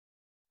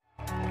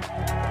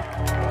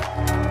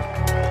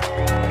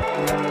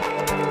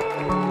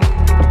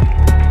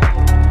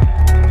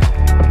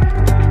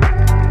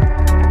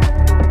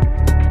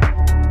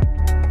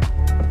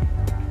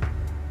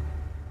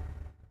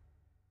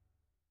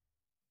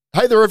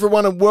Hey there,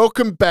 everyone, and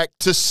welcome back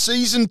to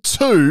Season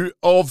 2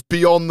 of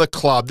Beyond the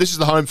Club. This is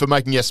the home for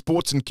making our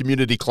sports and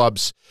community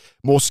clubs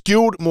more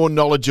skilled, more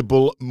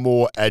knowledgeable,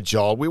 more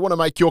agile. We want to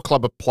make your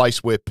club a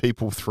place where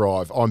people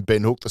thrive. I'm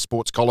Ben Hook, the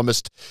sports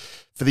columnist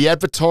for The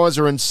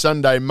Advertiser and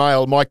Sunday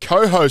Mail. My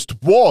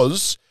co-host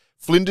was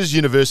Flinders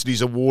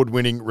University's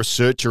award-winning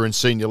researcher and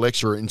senior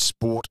lecturer in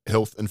sport,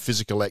 health and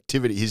physical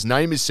activity. His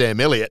name is Sam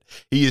Elliott.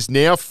 He is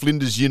now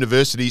Flinders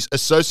University's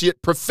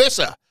associate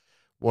professor.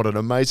 What an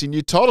amazing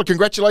new title.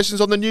 Congratulations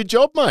on the new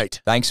job,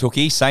 mate. Thanks,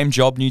 Hookie. Same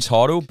job, new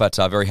title, but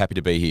very happy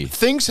to be here.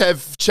 Things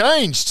have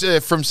changed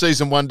from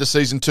Season 1 to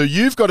Season 2.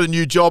 You've got a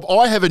new job.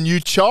 I have a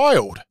new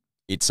child.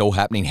 It's all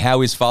happening.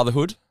 How is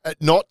fatherhood?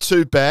 Not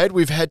too bad.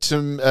 We've had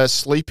some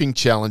sleeping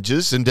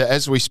challenges, and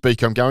as we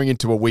speak, I'm going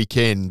into a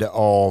weekend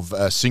of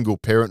single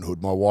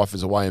parenthood. My wife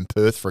is away in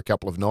Perth for a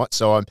couple of nights,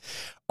 so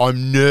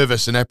I'm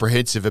nervous and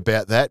apprehensive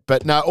about that.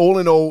 But no, all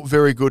in all,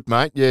 very good,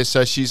 mate. Yeah,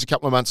 so she's a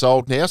couple of months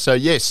old now. So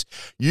yes,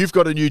 you've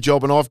got a new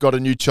job and I've got a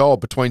new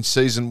child between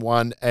Season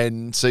 1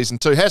 and Season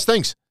 2. How's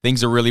things?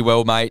 Things are really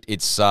well, mate.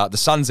 It's the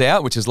sun's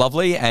out, which is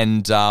lovely,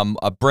 and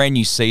a brand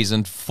new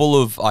season full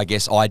of, I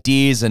guess,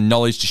 ideas and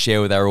knowledge to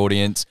share with our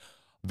audience.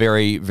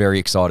 Very, very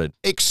excited.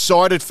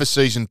 Excited for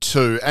Season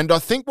 2. And I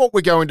think what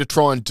we're going to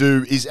try and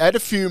do is add a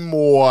few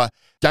more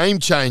game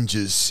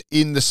changers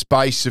in the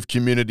space of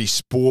community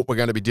sport. We're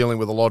going to be dealing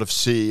with a lot of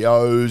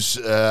CEOs,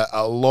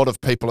 a lot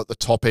of people at the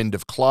top end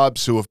of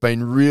clubs who have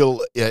been real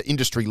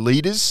industry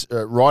leaders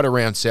right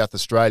around South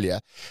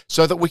Australia,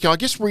 so that we can, I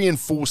guess,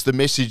 reinforce the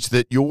message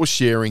that you're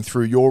sharing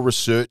through your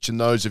research and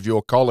those of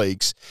your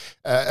colleagues.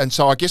 And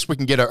so I guess we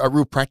can get a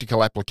real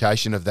practical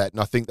application of that. And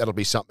I think that'll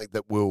be something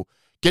that we'll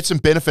get some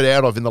benefit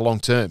out of in the long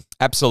term.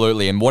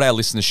 Absolutely. And what our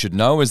listeners should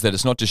know is that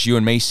it's not just you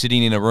and me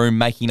sitting in a room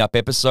making up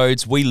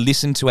episodes. We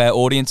listen to our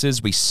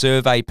audiences. We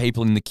survey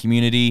people in the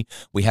community.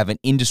 We have an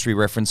industry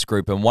reference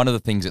group. And one of the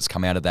things that's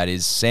come out of that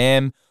is,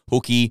 Sam,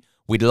 Hookie,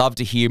 we'd love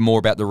to hear more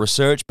about the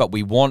research, but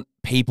we want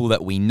people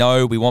that we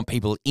know. We want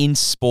people in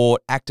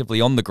sport,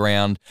 actively on the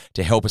ground,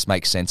 to help us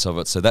make sense of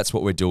it. So that's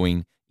what we're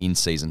doing in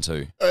Season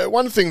 2.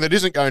 One thing that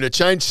isn't going to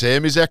change,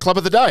 Sam, is our Club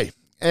of the Day.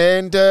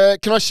 And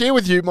can I share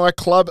with you my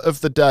Club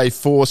of the Day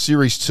for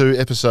Series 2,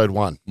 Episode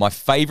 1? My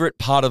favourite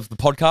part of the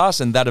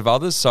podcast and that of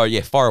others, so yeah,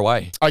 fire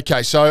away.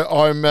 Okay, so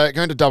I'm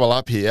going to double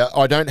up here.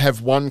 I don't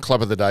have one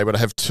Club of the Day, but I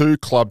have two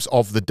Clubs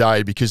of the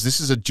Day, because this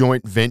is a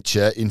joint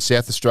venture in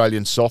South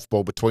Australian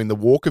softball between the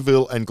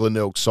Walkerville and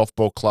Glenelg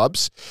softball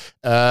clubs.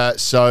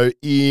 So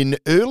in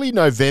early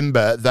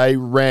November, they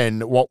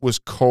ran what was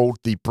called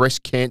the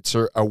Breast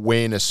Cancer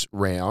Awareness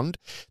Round.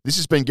 This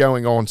has been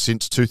going on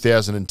since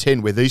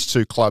 2010, where these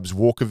two clubs,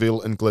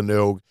 Walkerville and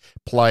Glenelg,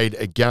 played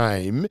a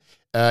game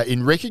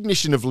in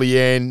recognition of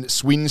Leanne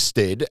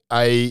Swinstead,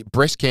 a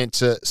breast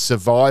cancer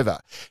survivor.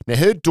 Now,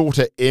 her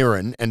daughter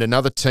Erin and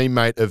another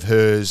teammate of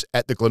hers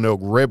at the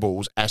Glenelg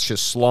Rebels, Asher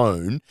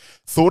Sloan,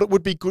 thought it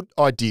would be a good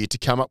idea to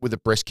come up with a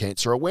breast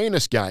cancer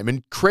awareness game.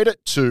 And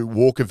credit to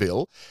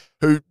Walkerville,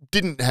 who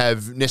didn't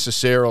have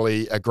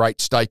necessarily a great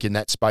stake in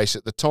that space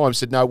at the time,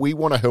 said, no, we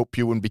want to help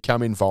you and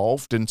become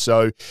involved. And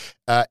so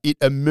it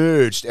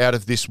emerged out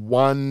of this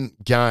one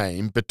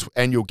game,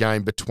 annual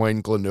game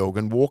between Glenelg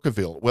and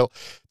Walkerville. Well,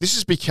 this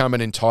has become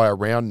an entire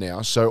round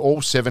now. So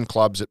all 7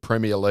 clubs at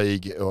Premier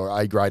League or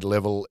A-grade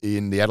level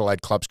in the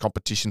Adelaide Clubs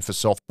competition for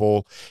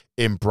softball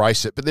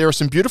embrace it. But there are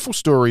some beautiful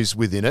stories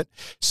within it.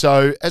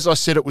 So, as I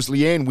said, it was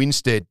Leanne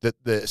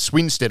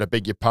Swinstead, I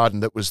beg your pardon,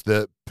 that was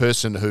the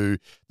person who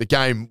the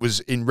game was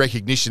in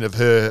recognition of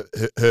her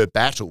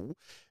battle.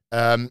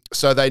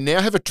 So they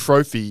now have a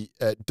trophy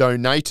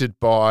donated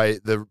by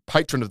the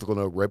patron of the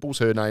Glenelg Rebels.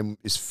 Her name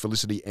is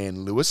Felicity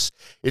Ann Lewis.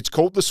 It's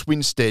called the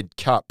Swinstead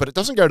Cup, but it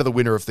doesn't go to the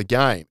winner of the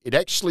game. It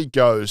actually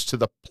goes to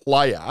the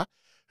player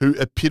who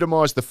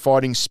epitomised the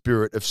fighting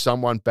spirit of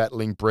someone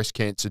battling breast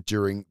cancer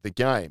during the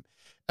game.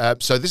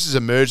 So this has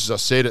emerged, as I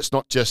said. It's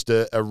not just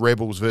a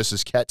Rebels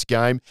versus Cats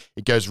game.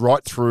 It goes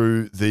right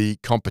through the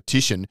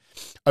competition.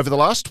 Over the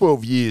last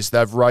 12 years,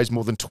 they've raised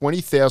more than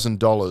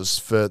 $20,000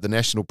 for the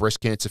National Breast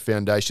Cancer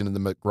Foundation and the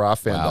McGrath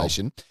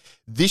Foundation. Wow.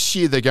 This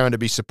year, they're going to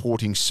be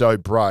supporting So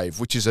Brave,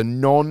 which is a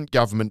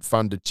non-government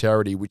funded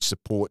charity which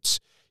supports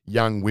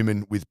young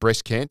women with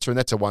breast cancer. And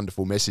that's a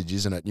wonderful message,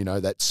 isn't it? You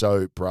know, that's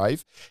so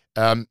brave.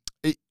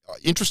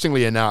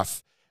 Interestingly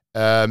enough,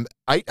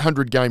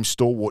 800-game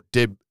stalwart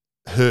Deb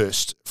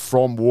Hurst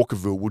from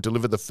Walkerville will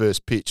deliver the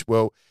first pitch.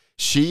 Well,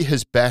 she's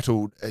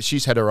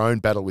had her own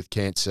battle with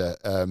cancer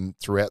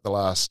throughout the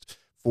last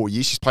 4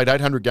 years. She's played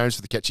 800 games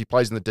for the Cats. She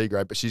plays in the D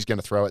grade, but she's going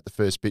to throw out the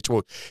first pitch.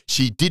 Well,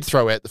 she did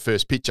throw out the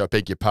first pitch, I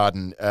beg your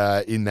pardon,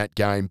 in that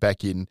game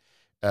back in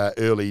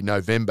early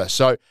November.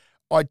 So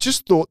I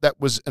just thought that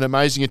was an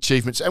amazing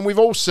achievement. And we've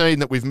all seen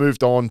that we've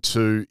moved on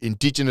to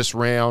Indigenous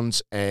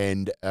rounds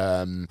and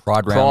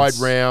Pride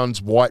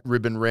rounds, white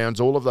ribbon rounds,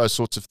 all of those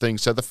sorts of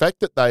things. So the fact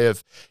that they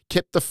have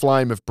kept the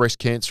flame of breast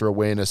cancer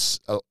awareness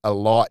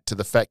alight to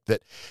the fact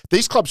that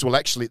these clubs will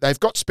actually, they've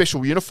got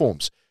special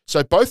uniforms.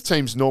 So both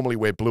teams normally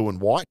wear blue and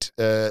white.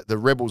 The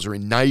Rebels are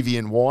in navy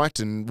and white,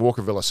 and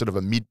Walkerville are sort of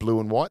a mid-blue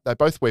and white. They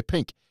both wear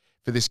pink.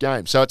 for this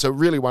game. So it's a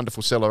really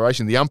wonderful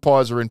celebration. The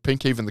umpires are in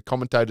pink, even the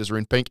commentators are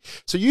in pink.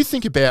 So you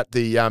think about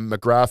the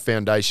McGrath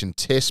Foundation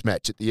Test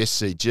match at the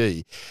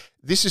SCG.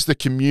 This is the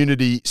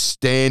community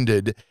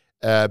standard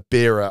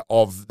bearer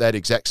of that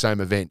exact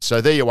same event. So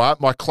there you are.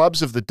 My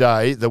clubs of the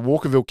day, the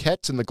Walkerville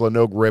Cats and the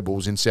Glenelg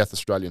Rebels in South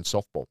Australian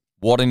softball.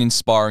 What an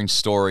inspiring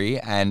story,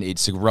 and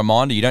it's a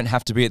reminder you don't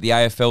have to be at the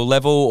AFL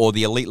level or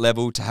the elite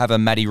level to have a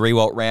Matty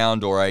Rewalt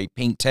round or a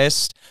pink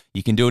test.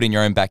 You can do it in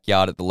your own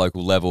backyard at the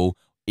local level.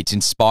 It's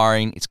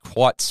inspiring. It's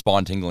quite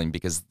spine-tingling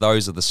because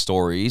those are the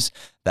stories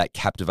that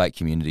captivate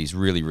communities.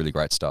 Really, really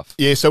great stuff.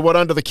 Yeah, so what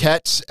under the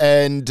Cats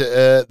and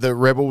the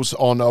Rebels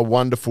on a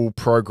wonderful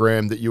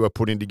program that you are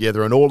putting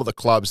together and all of the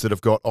clubs that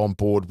have got on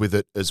board with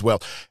it as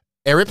well.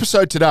 Our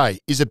episode today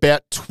is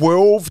about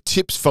 12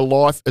 tips for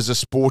life as a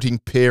sporting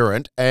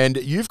parent, and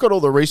you've got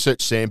all the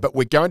research, Sam, but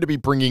we're going to be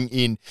bringing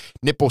in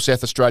Netball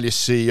South Australia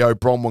CEO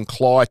Bronwyn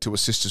Cly to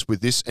assist us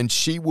with this, and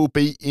she will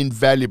be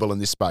invaluable in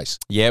this space.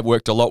 Yeah,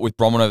 worked a lot with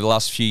Bronwyn over the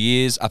last few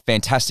years. A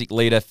fantastic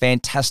leader,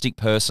 fantastic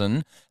person,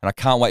 and I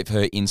can't wait for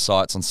her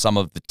insights on some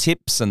of the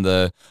tips and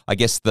the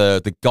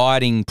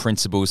guiding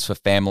principles for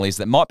families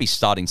that might be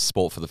starting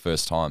sport for the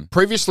first time.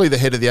 Previously the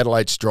head of the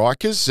Adelaide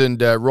Strikers,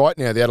 and right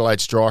now the Adelaide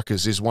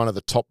Strikers is one of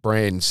the top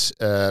brands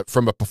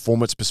from a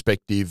performance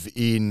perspective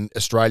in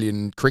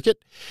Australian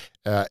cricket,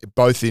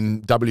 both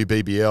in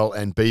WBBL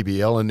and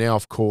BBL, and now,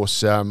 of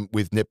course,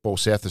 with Netball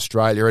South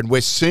Australia. And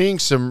we're seeing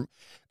some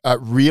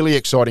really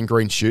exciting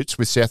green shoots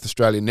with South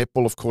Australian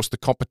Netball. Of course, the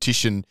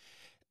competition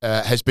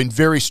has been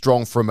very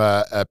strong from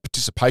a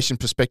participation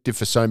perspective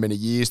for so many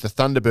years. The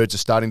Thunderbirds are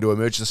starting to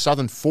emerge. The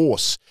Southern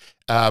Force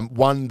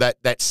won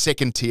that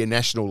second-tier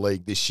National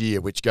League this year,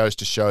 which goes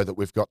to show that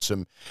we've got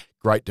some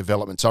great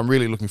development. So I'm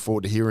really looking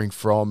forward to hearing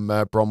from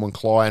Bronwyn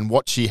Cly and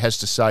what she has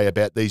to say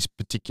about these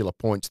particular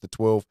points, the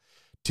 12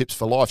 tips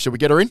for life. Shall we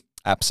get her in?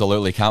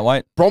 Absolutely. Can't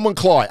wait. Bronwyn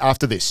Cly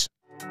after this.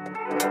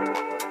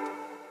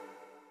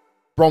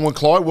 Bronwyn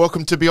Cly,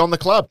 welcome to Beyond the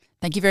Club.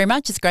 Thank you very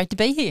much. It's great to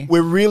be here. We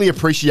really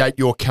appreciate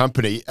your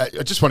company.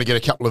 I just want to get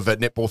a couple of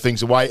netball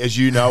things away. As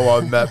you know,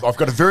 I've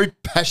got a very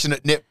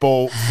passionate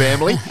netball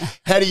family.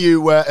 How do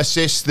you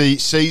assess the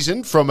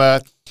season from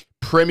a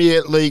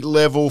Premier League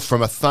level,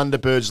 from a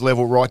Thunderbirds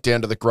level, right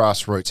down to the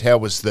grassroots? How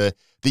was the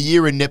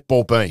year in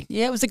netball been?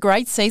 Yeah, it was a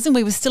great season.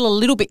 We were still a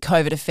little bit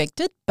COVID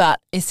affected, but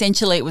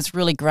essentially it was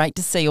really great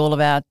to see all of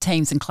our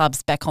teams and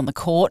clubs back on the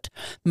court,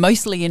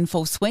 mostly in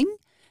full swing.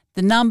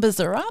 The numbers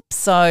are up,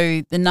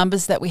 so the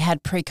numbers that we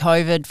had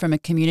pre-COVID from a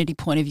community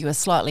point of view are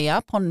slightly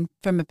up from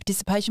a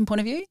participation point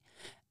of view.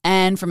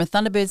 And from a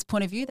Thunderbirds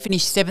point of view, they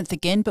finished 7th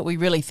again, but we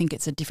really think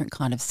it's a different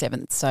kind of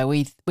 7th. So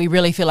we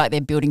really feel like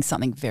they're building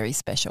something very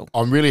special.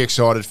 I'm really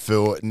excited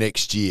for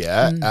next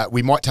year.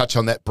 We might touch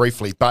on that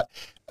briefly, but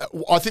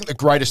I think the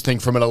greatest thing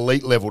from an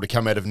elite level to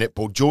come out of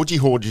netball, Georgie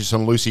Hodges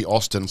and Lucy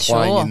Austin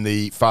playing in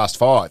the Fast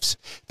Fives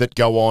that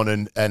go on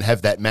and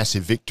have that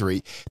massive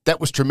victory.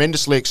 That was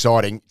tremendously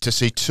exciting to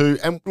see too.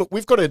 And look,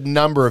 we've got a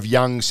number of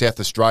young South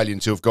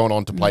Australians who have gone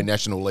on to play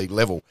National League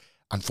level.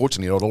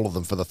 Unfortunately, not all of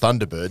them for the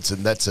Thunderbirds,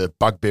 and that's a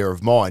bugbear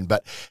of mine.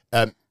 But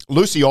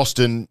Lucy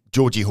Austin,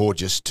 Georgie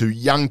Hodges, two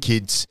young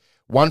kids,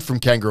 one from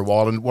Kangaroo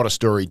Island. What a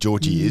story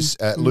Georgie is.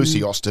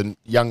 Lucy Austin,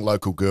 young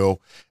local girl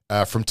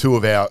from two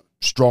of our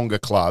stronger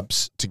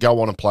clubs to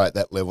go on and play at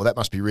that level. That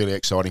must be really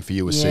exciting for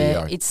you as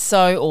CEO. It's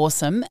so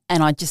awesome.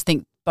 And I just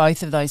think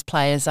both of those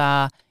players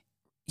are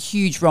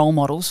huge role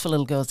models for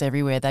little girls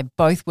everywhere. They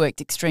both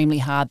worked extremely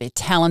hard. They're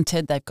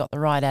talented. They've got the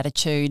right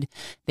attitude.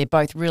 They're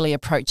both really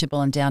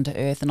approachable and down to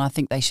earth. And I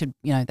think they should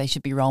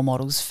be role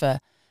models for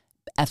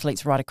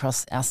athletes right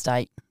across our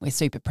state. We're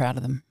super proud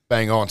of them.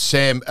 Bang on.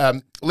 Sam,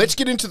 let's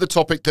get into the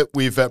topic that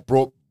we've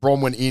brought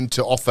Bronwyn in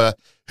to offer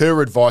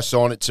her advice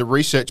on. It's a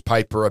research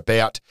paper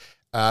about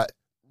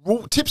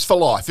tips for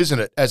life, isn't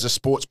it, as a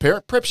sports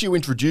parent? Perhaps you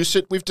introduce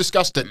it. We've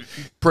discussed it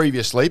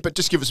previously, but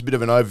just give us a bit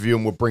of an overview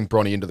and we'll bring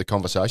Bronnie into the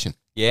conversation.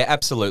 Yeah,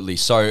 absolutely.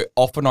 So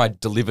often I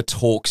deliver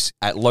talks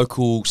at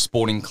local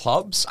sporting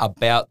clubs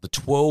about the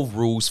 12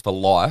 rules for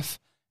life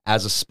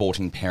as a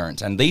sporting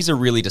parent. And these are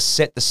really to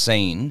set the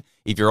scene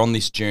if you're on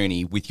this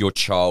journey with your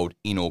child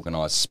in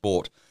organised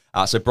sport.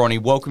 So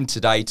Bronnie, welcome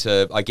today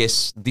to, I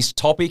guess, this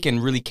topic,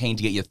 and really keen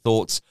to get your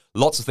thoughts.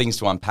 Lots of things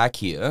to unpack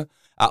here.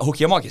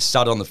 Hookie, I might get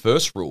started on the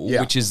first rule,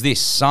 which is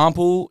this: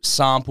 sample,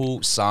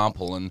 sample,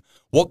 sample. And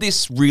what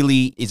this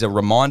really is a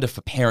reminder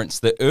for parents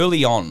that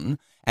early on,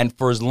 and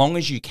for as long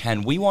as you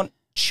can, we want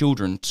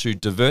children to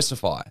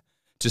diversify,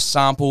 to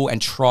sample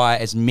and try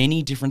as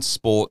many different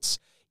sports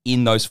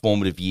in those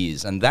formative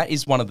years. And that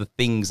is one of the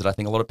things that I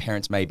think a lot of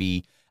parents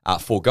maybe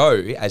forego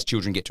as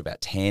children get to about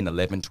 10,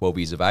 11, 12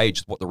 years of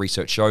age. What the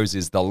research shows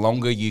is the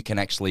longer you can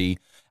actually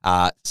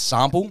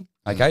sample,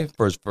 okay,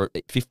 for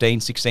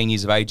 15, 16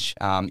 years of age,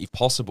 if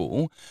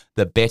possible,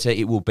 the better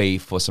it will be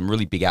for some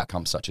really big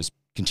outcomes such as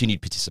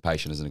continued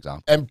participation, as an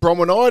example. And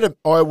Bronwyn,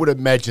 I would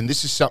imagine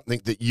this is something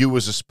that you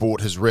as a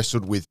sport has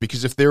wrestled with,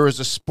 because if there is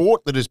a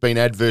sport that has been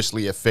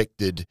adversely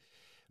affected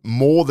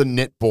more than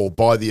netball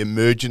by the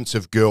emergence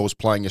of girls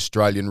playing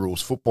Australian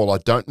rules football. I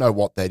don't know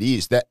what that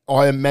is. That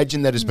I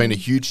imagine that has been a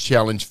huge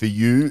challenge for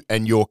you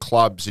and your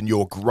clubs and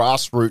your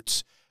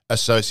grassroots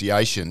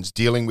associations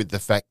dealing with the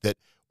fact that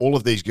all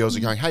of these girls are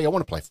going, hey, I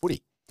want to play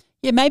footy.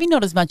 Yeah, maybe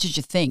not as much as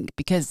you think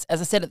because,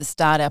 as I said at the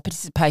start, our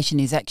participation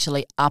is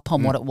actually up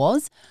on what it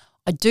was.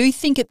 I do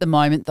think at the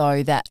moment,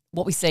 though, that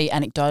what we see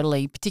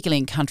anecdotally, particularly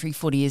in country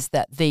footy, is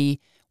that the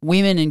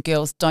women and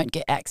girls don't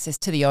get access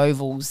to the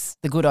ovals,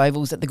 the good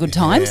ovals at the good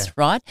times,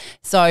 right?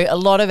 So a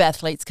lot of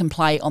athletes can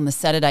play on the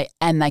Saturday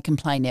and they can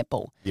play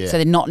netball. Yeah. So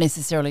they're not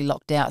necessarily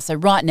locked out. So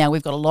right now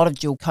we've got a lot of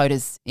dual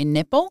coders in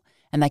netball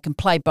and they can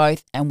play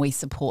both and we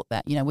support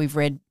that. You know, we've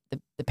read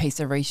the piece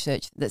of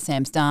research that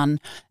Sam's done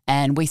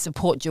and we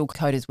support dual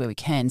coders where we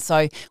can.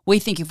 So we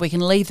think if we can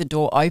leave the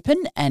door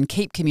open and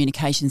keep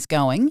communications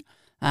going,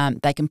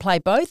 they can play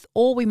both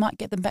or we might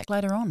get them back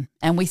later on.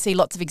 And we see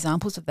lots of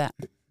examples of that.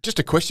 Just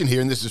a question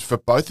here, and this is for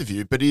both of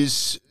you, but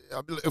if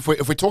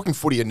we're talking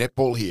footy and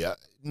netball here,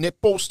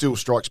 netball still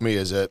strikes me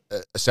as a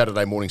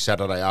Saturday morning,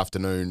 Saturday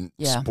afternoon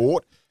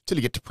sport. Till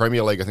you get to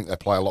Premier League, I think they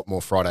play a lot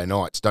more Friday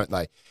nights, don't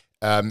they?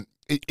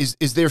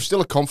 Is there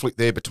still a conflict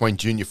there between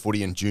junior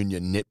footy and junior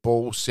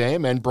netball,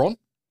 Sam and Bron?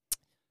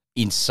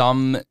 In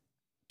some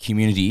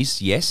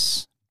communities,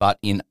 yes, but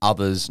in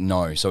others,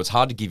 no. So it's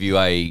hard to give you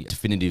a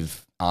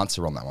definitive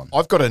answer on that one.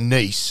 I've got a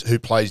niece who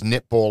plays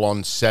netball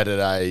on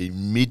Saturday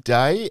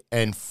midday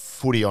and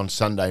footy on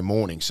Sunday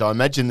morning. So I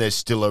imagine there's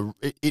still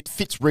it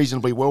fits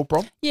reasonably well,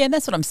 Bron? Yeah, and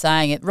that's what I'm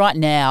saying. Right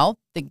now,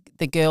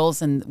 the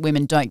girls and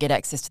women don't get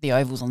access to the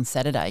ovals on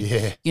Saturday.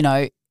 Yeah. You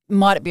know,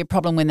 might it be a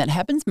problem when that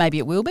happens? Maybe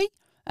it will be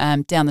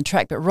down the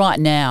track. But right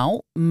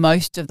now,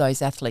 most of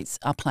those athletes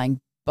are playing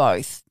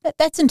both.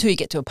 That's until you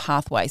get to a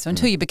pathway. So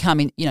until you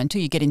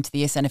until you get into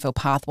the SNFL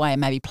pathway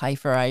and maybe play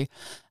for a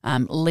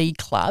league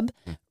club,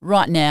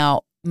 right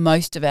now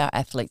most of our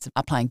athletes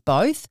are playing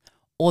both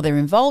or they're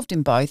involved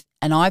in both.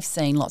 And I've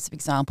seen lots of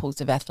examples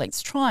of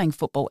athletes trying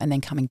football and then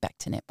coming back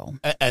to netball.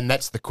 And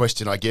that's the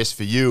question, I guess,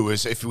 for you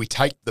is if we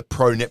take the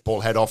pro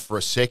netball hat off for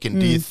a second,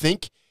 do you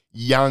think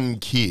young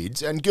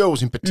kids and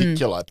girls in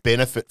particular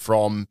benefit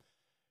from,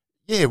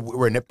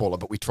 we're a netballer,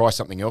 but we try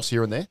something else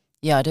here and there?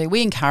 Yeah, I do.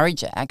 We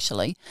encourage it,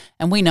 actually.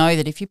 And we know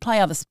that if you play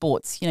other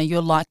sports,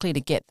 you're likely to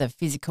get the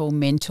physical,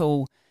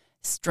 mental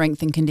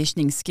strength and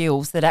conditioning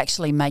skills that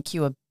actually make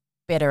you a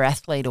better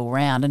athlete all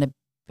round and a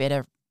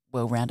better,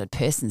 well-rounded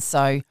person.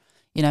 So,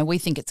 we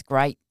think it's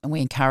great and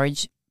we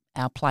encourage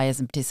our players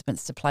and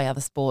participants to play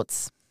other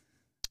sports.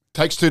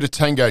 Takes two to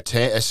tango,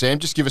 Sam.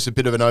 Just give us a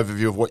bit of an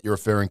overview of what you're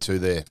referring to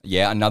there.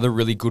 Yeah, another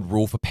really good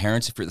rule for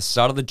parents. If you're at the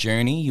start of the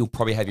journey, you'll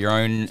probably have your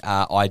own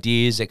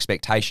ideas,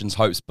 expectations,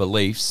 hopes,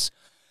 beliefs.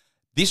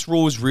 This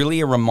rule is really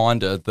a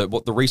reminder that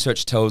what the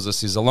research tells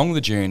us is along the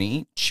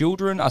journey,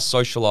 children are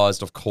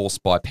socialised, of course,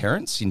 by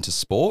parents into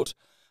sport,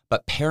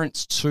 but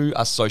parents too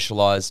are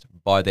socialised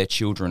by their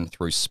children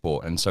through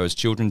sport. And so as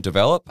children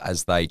develop,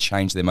 as they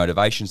change their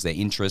motivations, their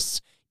interests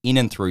in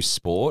and through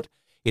sport,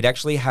 it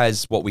actually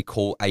has what we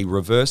call a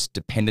reverse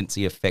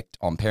dependency effect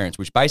on parents,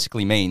 which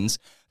basically means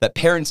that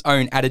parents'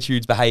 own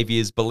attitudes,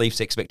 behaviours, beliefs,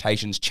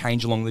 expectations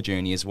change along the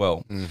journey as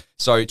well.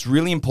 So it's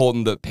really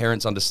important that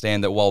parents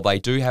understand that while they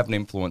do have an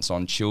influence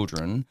on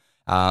children,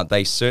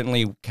 they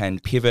certainly can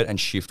pivot and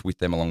shift with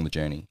them along the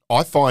journey.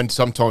 I find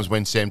sometimes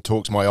when Sam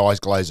talks, my eyes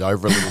glaze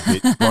over a little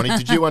bit. Ronnie,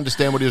 did you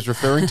understand what he was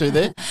referring to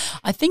there?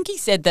 I think he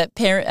said that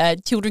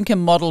children can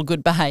model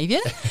good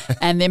behaviour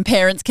and then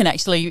parents can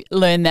actually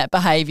learn that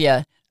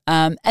behaviour.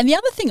 And the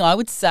other thing I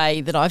would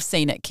say that I've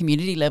seen at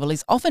community level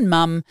is often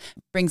mum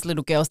brings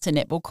little girls to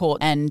netball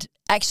court and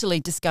actually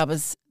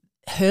discovers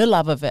her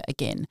love of it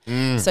again.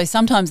 So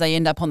sometimes they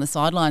end up on the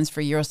sidelines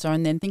for a year or so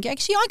and then think,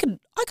 actually, I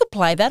could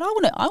play that. I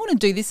want to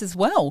do this as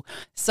well.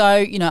 So,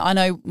 I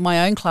know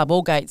my own club,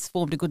 Allgates,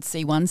 formed a good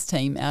C1s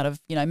team out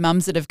of,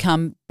 mums that have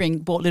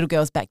brought little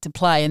girls back to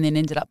play and then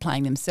ended up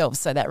playing themselves.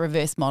 So that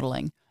reverse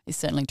modelling is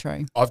certainly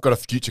true. I've got a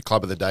future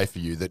club of the day for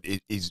you that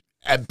it is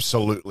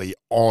absolutely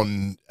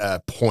on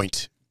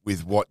point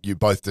with what you're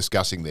both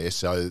discussing there.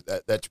 So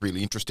that's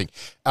really interesting.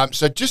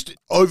 So just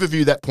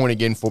overview that point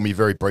again for me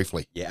very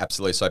briefly. Yeah,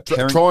 absolutely. So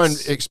parents, try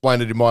and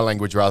explain it in my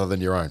language rather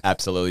than your own.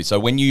 Absolutely. So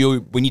when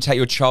you take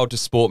your child to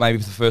sport maybe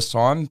for the first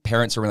time,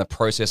 parents are in the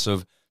process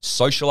of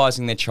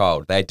socialising their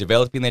child. They're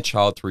developing their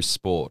child through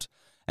sport.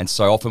 And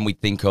so often we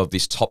think of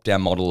this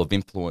top-down model of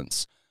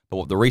influence. But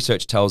what the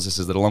research tells us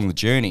is that along the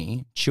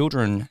journey,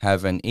 children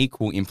have an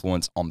equal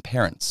influence on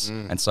parents.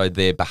 And so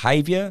their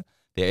behaviour,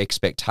 their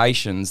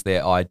expectations,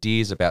 their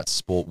ideas about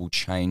sport will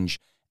change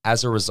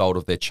as a result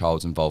of their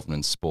child's involvement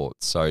in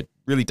sport. So it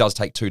really does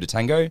take two to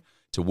tango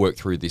to work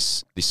through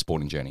this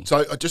sporting journey.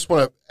 So I just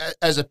want to,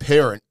 as a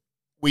parent,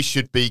 we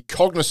should be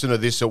cognizant of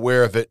this,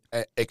 aware of it,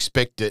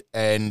 expect it,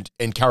 and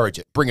encourage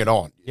it. Bring it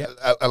on. Yep.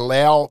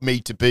 Allow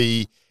me to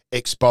be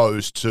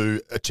exposed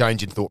to a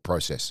change in thought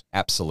process.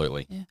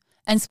 Absolutely. Yeah.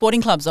 And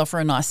sporting clubs offer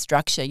a nice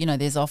structure.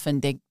 There's often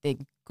they're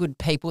good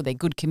people, they're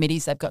good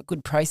committees, they've got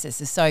good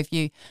processes. So if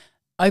you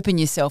open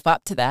yourself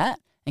up to that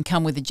and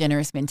come with a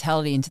generous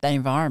mentality into that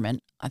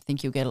environment, I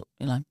think you'll get,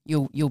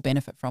 you'll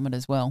benefit from it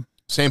as well.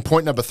 Sam,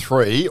 point number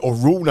 3, or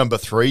rule number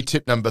 3,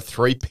 tip number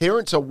 3,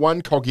 parents are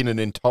one cog in an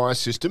entire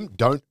system.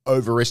 Don't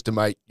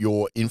overestimate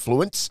your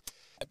influence.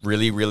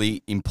 Really,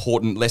 really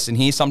important lesson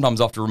here.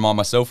 Sometimes I have to remind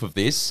myself of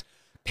this.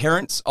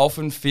 Parents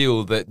often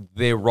feel that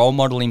their role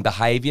modeling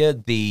behavior,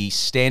 the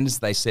standards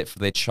they set for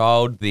their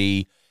child,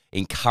 the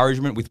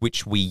encouragement with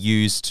which we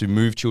use to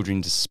move children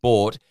into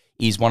sport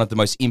is one of the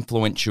most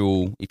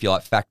influential, if you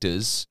like,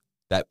 factors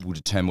that will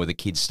determine whether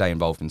kids stay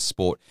involved in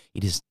sport.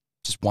 It is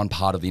just one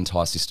part of the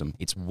entire system.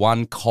 It's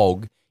one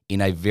cog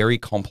in a very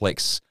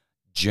complex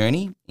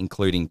journey,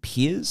 including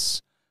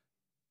peers,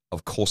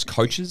 of course,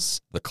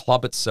 coaches, the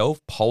club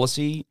itself,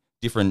 policy,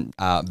 different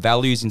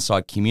values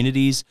inside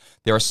communities.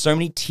 There are so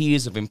many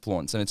tiers of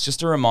influence, and it's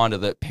just a reminder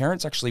that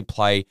parents actually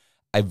play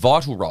a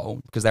vital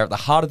role because they're at the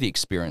heart of the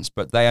experience,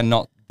 but they are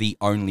not the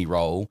only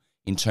role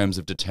in terms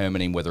of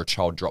determining whether a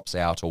child drops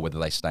out or whether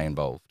they stay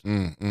involved.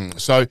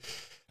 So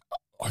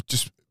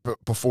just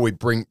before we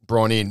bring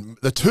Bron in,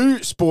 the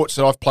 2 sports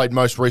that I've played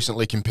most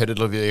recently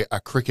competitively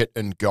are cricket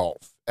and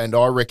golf. And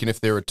I reckon if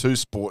there are 2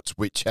 sports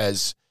which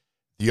has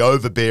the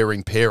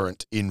overbearing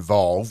parent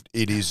involved,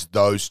 it is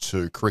those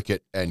 2,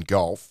 cricket and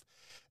golf.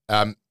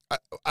 Are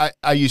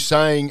you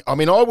saying, I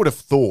mean, I would have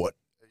thought,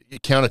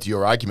 counter to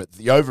your argument,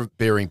 the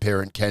overbearing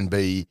parent can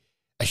be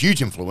a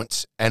huge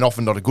influence and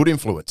often not a good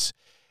influence.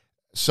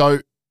 So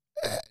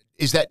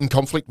is that in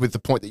conflict with the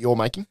point that you're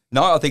making?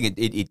 No, I think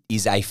it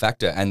is a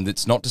factor, and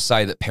it's not to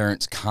say that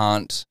parents'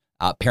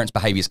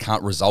 behaviours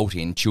can't result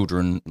in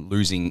children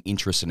losing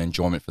interest and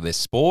enjoyment for their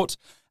sport.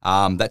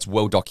 That's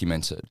well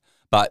documented.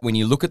 But when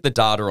you look at the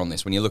data on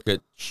this, when you look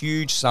at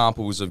huge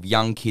samples of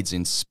young kids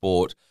in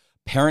sport,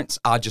 parents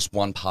are just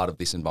one part of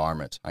this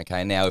environment.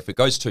 Okay, now if it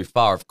goes too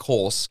far, of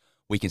course,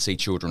 we can see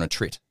children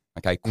attrit.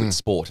 Okay, quit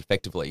sport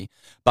effectively.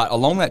 But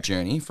along that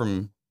journey,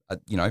 from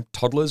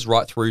toddlers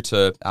right through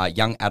to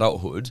young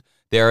adulthood,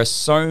 there are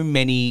so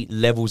many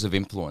levels of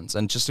influence.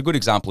 And just a good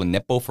example in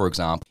netball, for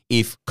example,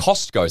 if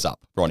cost goes up,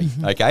 Ronnie,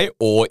 okay,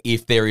 or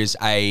if there is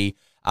a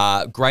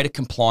greater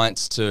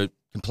compliance to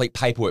complete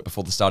paperwork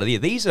before the start of the year,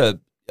 these are,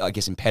 I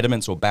guess,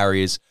 impediments or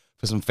barriers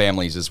for some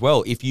families as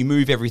well. If you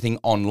move everything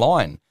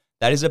online,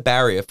 that is a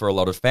barrier for a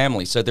lot of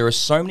families. So there are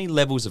so many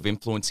levels of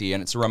influence here,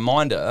 and it's a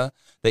reminder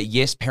that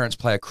yes, parents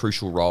play a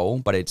crucial role,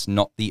 but it's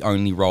not the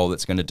only role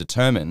that's going to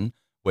determine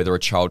whether a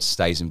child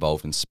stays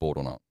involved in sport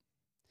or not.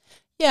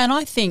 Yeah, and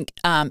I think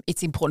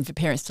it's important for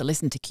parents to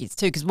listen to kids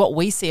too, because what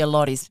we see a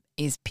lot is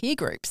peer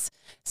groups.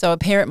 So a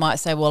parent might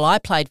say, well, I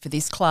played for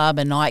this club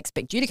and I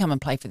expect you to come and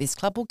play for this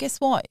club. Well, guess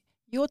what?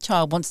 Your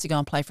child wants to go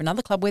and play for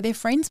another club where their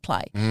friends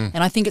play. And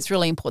I think it's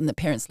really important that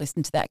parents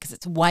listen to that, because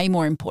it's way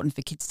more important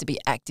for kids to be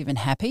active and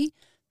happy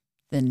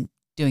than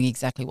doing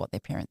exactly what their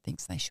parent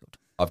thinks they should.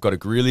 I've got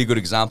a really good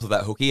example of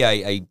that,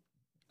 Hookie.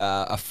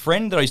 A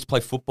friend that I used to play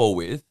football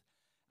with,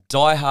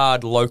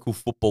 diehard local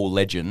football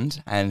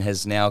legend, and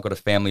has now got a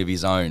family of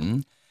his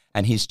own.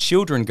 And his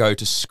children go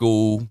to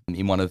school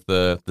in one of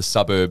the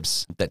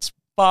suburbs that's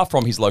far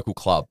from his local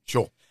club.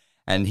 Sure.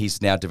 And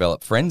he's now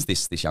developed friends,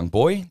 this young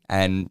boy,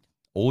 and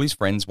all his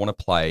friends want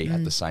to play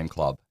at the same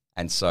club.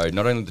 And so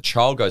not only the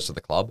child goes to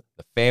the club,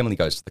 the family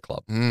goes to the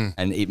club.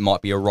 And it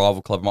might be a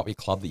rival club, it might be a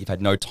club that you've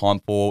had no time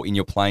for in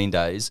your playing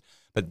days.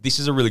 But this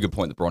is a really good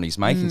point that Bronny's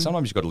making.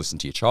 Sometimes you've got to listen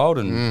to your child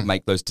and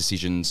make those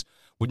decisions,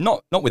 with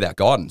not without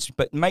guidance,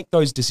 but make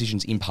those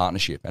decisions in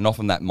partnership. And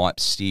often that might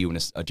steer you in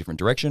a different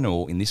direction,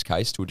 or in this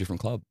case, to a different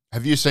club.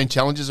 Have you seen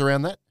challenges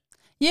around that?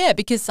 Yeah,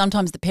 because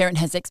sometimes the parent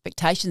has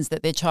expectations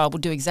that their child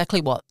will do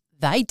exactly what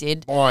they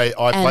did. I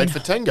played for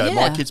Tango. Yeah,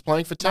 my kid's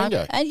playing for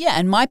Tango.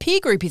 And my peer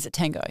group is at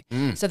Tango.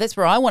 So that's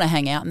where I want to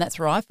hang out, and that's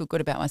where I feel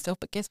good about myself.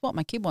 But guess what?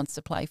 My kid wants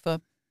to play for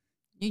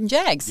Newton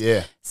Jags.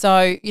 Yeah.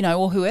 So,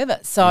 or whoever.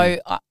 So,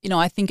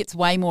 I think it's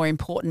way more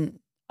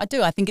important.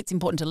 I think it's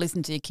important to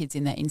listen to your kids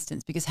in that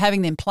instance, because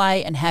having them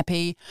play and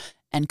happy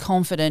and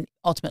confident,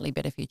 ultimately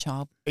better for your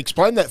child.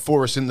 Explain that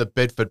for us in the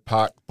Bedford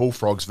Park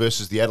Bullfrogs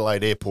versus the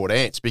Adelaide Airport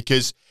Ants,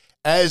 because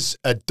as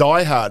a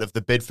diehard of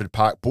the Bedford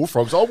Park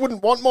Bullfrogs, I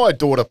wouldn't want my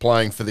daughter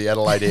playing for the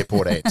Adelaide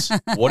Airport Ants.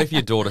 What if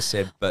your daughter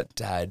said, but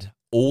Dad,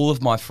 all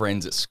of my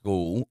friends at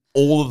school,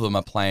 all of them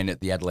are playing at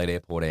the Adelaide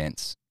Airport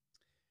Ants?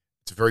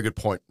 It's a very good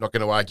point. Not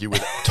going to argue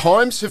with it.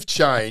 Times have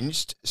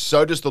changed,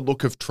 so does the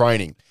look of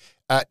training.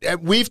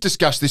 We've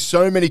discussed this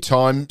so many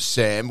times,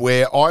 Sam,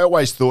 where I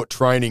always thought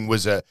training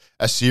was a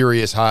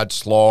serious, hard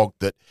slog,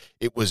 that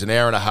it was an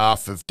hour and a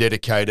half of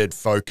dedicated,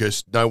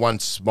 focused, no one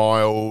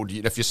smiled.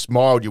 If you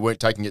smiled, you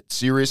weren't taking it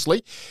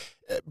seriously.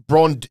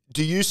 Bron,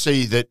 do you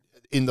see that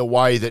in the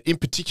way that, in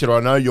particular, I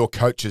know your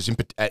coaches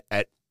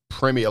at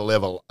premier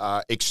level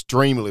are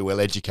extremely well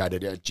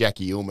educated.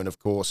 Jackie Ullman, of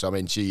course, I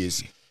mean, she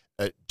is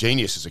a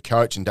genius as a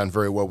coach and done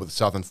very well with the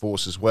Southern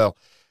Force as well.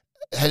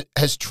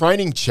 Has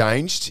training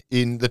changed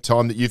in the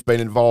time that you've been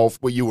involved,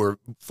 where you were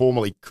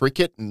formerly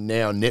cricket and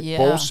now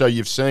netball? Yeah. So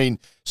you've seen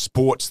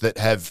sports that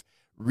have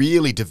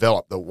really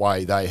developed the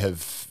way they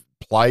have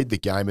played the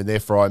game and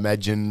therefore, I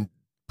imagine,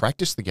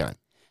 practiced the game.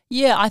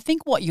 Yeah, I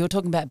think what you're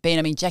talking about, Ben,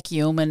 I mean,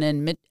 Jackie Ullman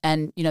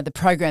and you know, the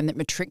program that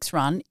Matrix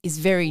run is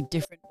very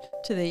different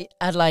to the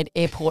Adelaide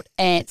Airport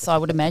Ants, I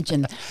would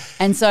imagine.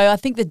 And so I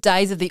think the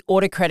days of the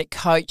autocratic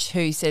coach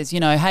who says, you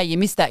know, hey, you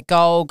missed that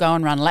goal, go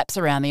and run laps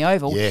around the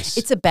oval. Yes.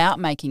 It's about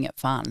making it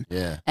fun.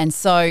 Yeah. And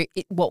so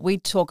what we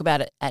talk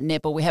about at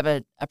netball, we have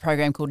a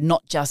program called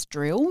Not Just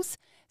Drills.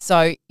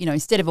 So, you know,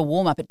 instead of a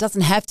warm-up, it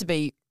doesn't have to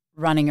be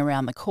running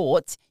around the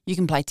courts. You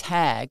can play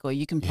tag, or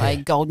you can play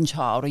Golden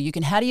Child, or you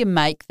can, how do you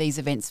make these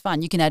events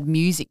fun? You can add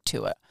music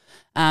to it.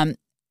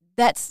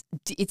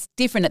 It's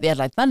different at the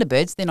Adelaide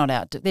Thunderbirds. They're not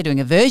out, they're doing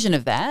a version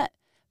of that,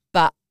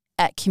 but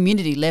at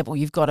community level,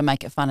 you've got to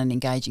make it fun and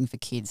engaging for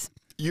kids.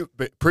 You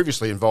were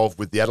previously involved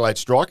with the Adelaide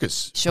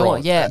Strikers. Sure,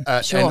 Brian.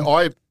 yeah, sure.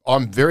 And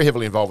I'm very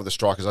heavily involved with the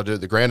Strikers. I do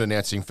the ground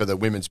announcing for the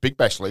Women's Big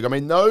Bash League. I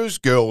mean, those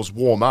girls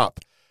warm up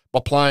by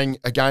playing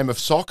a game of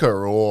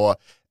soccer or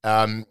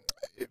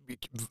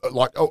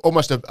like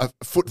almost a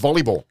foot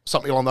volleyball,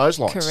 something along those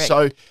lines. Correct.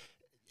 So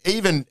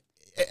even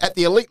at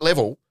the elite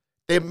level,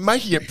 they're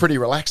making it pretty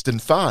relaxed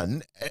and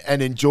fun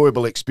and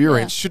enjoyable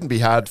experience. Shouldn't be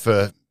hard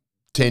for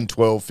 10,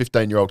 12,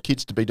 15-year-old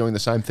kids to be doing the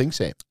same thing,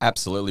 Sam.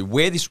 Absolutely.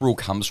 Where this rule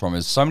comes from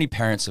is so many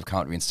parents have come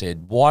up to me and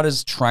said, why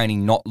does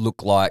training not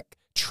look like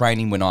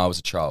training when I was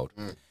a child?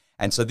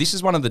 And so this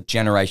is one of the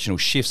generational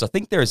shifts. I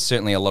think there is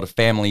certainly a lot of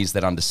families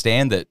that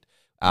understand that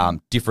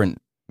different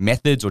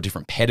methods or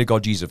different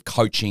pedagogies of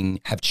coaching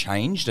have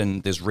changed,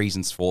 and there's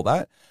reasons for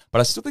that. But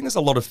I still think there's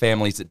a lot of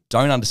families that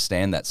don't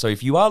understand that. So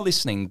if you are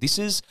listening, this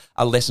is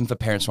a lesson for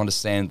parents to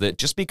understand that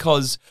just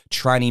because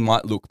training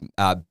might look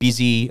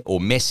busy or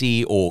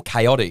messy or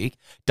chaotic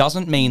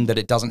doesn't mean that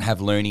it doesn't have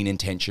learning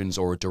intentions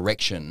or a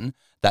direction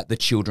that the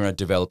children are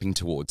developing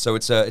towards. So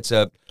it's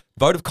a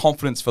vote of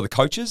confidence for the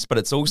coaches, but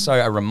it's also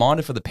a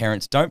reminder for the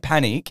parents, don't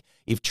panic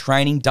if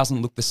training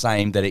doesn't look the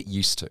same that it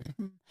used to.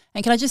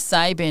 And can I just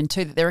say, Ben,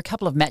 too, that there were a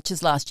couple of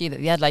matches last year that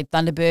the Adelaide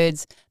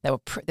Thunderbirds, there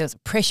was a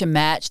pressure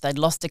match. They'd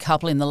lost a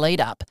couple in the lead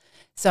up.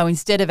 So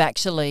instead of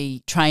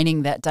actually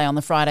training that day on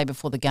the Friday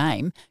before the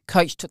game,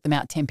 coach took them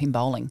out 10-pin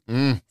bowling.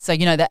 So,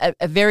 you know,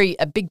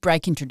 a big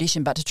break in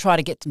tradition, but to try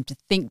to get them to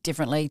think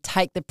differently,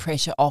 take the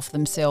pressure off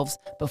themselves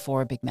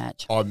before a big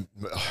match.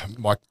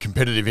 My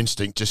competitive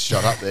instinct just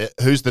shut up there.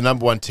 Who's the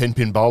number one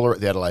 10-pin bowler at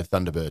the Adelaide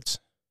Thunderbirds?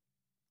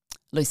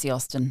 Lucy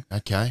Austin.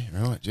 Okay,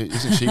 right.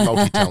 Isn't she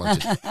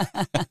multi-talented?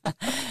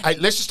 Hey,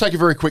 let's just take a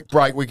very quick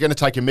break. We're going to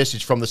take a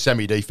message from the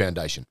Sammy D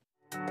Foundation.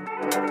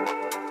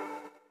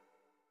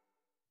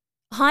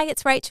 Hi,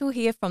 it's Rachel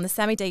here from the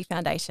Sammy D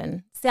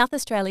Foundation, South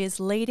Australia's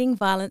leading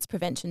violence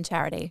prevention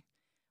charity.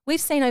 We've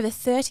seen over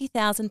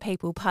 30,000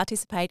 people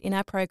participate in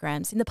our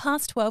programs in the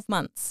past 12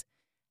 months.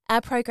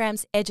 Our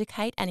programs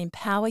educate and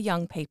empower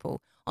young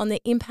people on the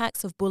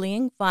impacts of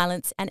bullying,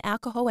 violence, and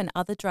alcohol and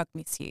other drug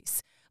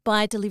misuse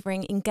by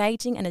delivering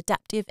engaging and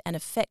adaptive and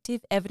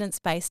effective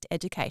evidence-based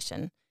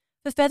education.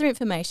 For further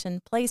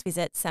information, please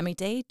visit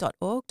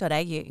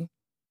sammyd.org.au.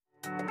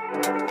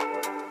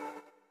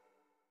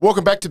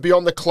 Welcome back to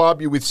Beyond the Club.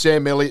 You're with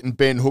Sam Elliott and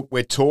Ben Hook.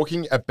 We're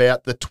talking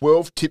about the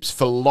 12 tips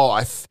for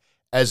life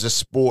as a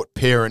sport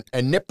parent.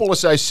 And Netball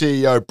SA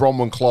CEO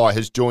Bronwyn Cly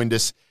has joined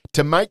us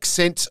to make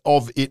sense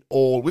of it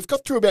all. We've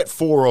got through about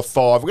 4 or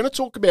 5. We're going to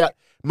talk about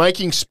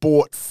making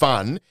sport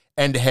fun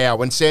and how.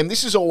 And Sam,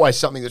 this is always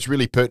something that's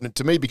really pertinent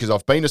to me because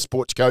I've been a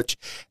sports coach,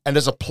 and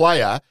as a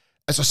player,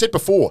 as I said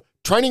before,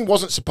 training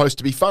wasn't supposed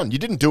to be fun. You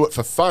didn't do it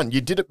for fun.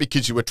 You did it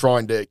because you were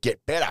trying to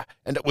get better,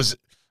 and it was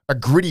a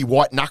gritty,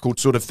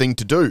 white-knuckled sort of thing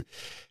to do.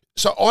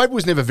 So I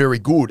was never very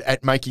good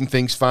at making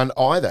things fun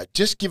either.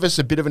 Just give us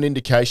a bit of an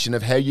indication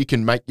of how you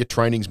can make your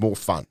trainings more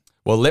fun.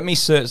 Well, let me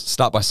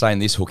start by saying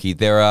this, Hookie.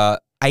 There are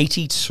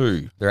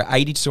 82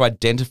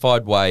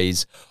 identified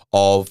ways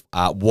of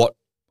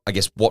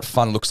what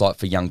fun looks like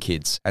for young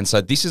kids. And so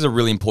this is a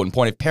really important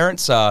point. If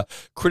parents are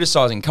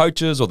criticising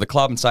coaches or the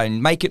club and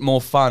saying, make it more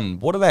fun,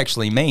 what do they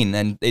actually mean?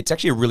 And it's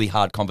actually a really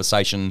hard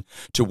conversation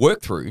to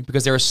work through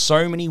because there are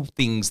so many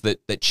things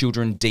that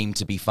children deem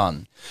to be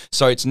fun.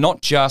 So it's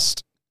not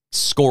just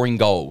scoring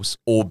goals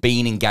or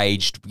being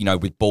engaged,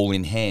 with ball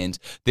in hand.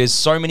 There's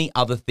so many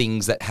other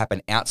things that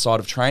happen outside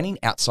of training,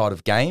 outside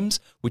of games,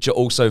 which are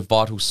also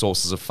vital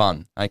sources of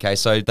fun. Okay,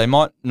 so they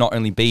might not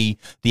only be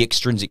the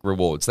extrinsic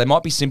rewards, they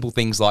might be simple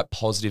things like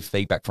positive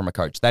feedback from a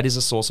coach. That is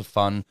a source of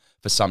fun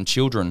for some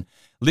children.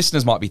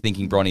 Listeners might be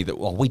thinking, Bronny, that,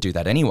 well, we do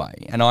that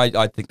anyway. And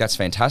I think that's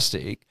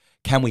fantastic.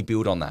 Can we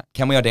build on that?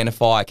 Can we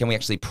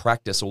actually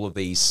practice all of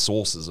these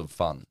sources of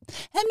fun?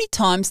 How many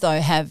times,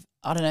 though,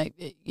 I don't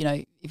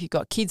know, if you've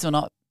got kids or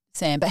not,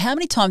 Sam, but how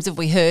many times have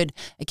we heard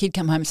a kid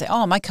come home and say,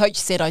 oh, my coach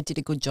said I did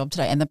a good job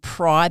today, and the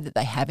pride that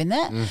they have in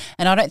that.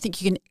 And I don't think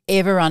you can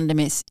ever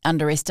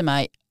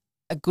underestimate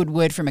a good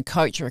word from a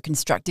coach or a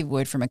constructive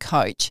word from a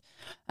coach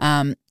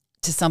to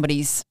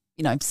somebody's,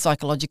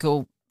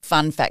 psychological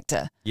fun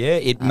factor. Yeah,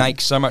 it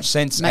makes so much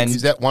sense. And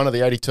is that one of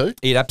the 82?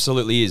 It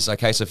absolutely is.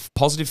 Okay, so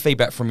positive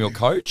feedback from your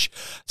coach.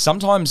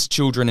 Sometimes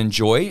children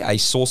enjoy a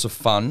source of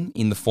fun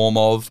in the form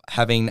of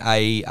having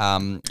a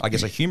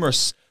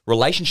humorous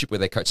relationship with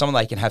their coach, someone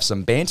they can have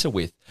some banter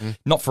with.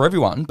 Not for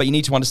everyone, but you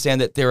need to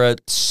understand that there are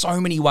so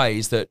many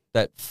ways that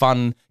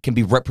fun can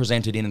be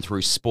represented in and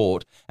through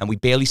sport, and we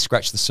barely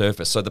scratch the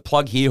surface. So the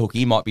plug here,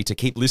 Hookie, might be to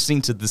keep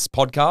listening to this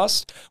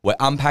podcast. We're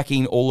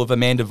unpacking all of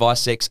Amanda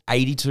Vicek's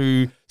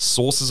 82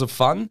 sources of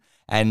fun.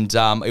 And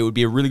it would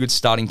be a really good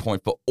starting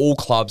point for all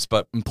clubs,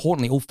 but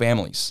importantly, all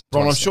families.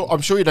 Ron,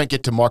 I'm sure you don't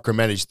get to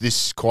micromanage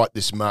this quite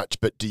this much,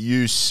 but do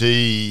you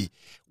see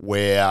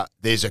where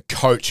there's a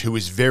coach who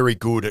is very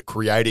good at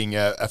creating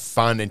a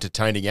fun,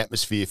 entertaining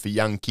atmosphere for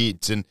young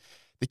kids, and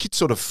the kids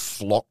sort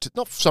of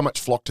not so much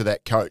flock to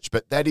that coach,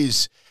 but that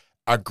is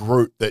a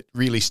group that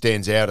really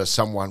stands out as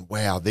someone,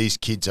 wow, these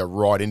kids are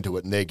right into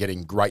it and they're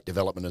getting great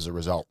development as a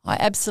result. I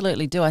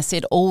absolutely do. I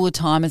said all the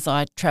time as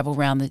I travel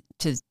around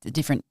to the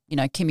different,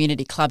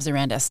 community clubs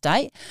around our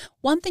state,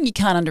 one thing you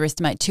can't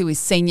underestimate too is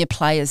senior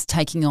players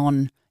taking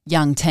on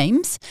young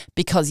teams,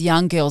 because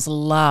young girls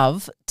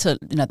love to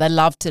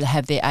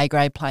have their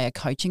A-grade player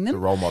coaching them. The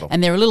role model.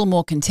 And they're a little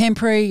more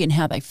contemporary in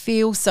how they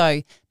feel.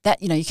 So that,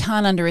 you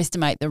can't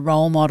underestimate the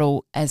role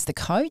model as the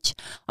coach.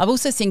 I've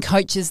also seen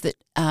coaches that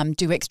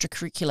do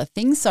extracurricular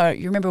things. So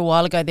you remember a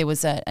while ago there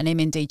was an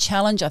MND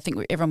challenge. I think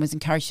where everyone was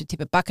encouraged to tip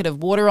a bucket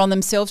of water on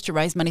themselves to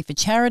raise money for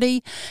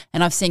charity.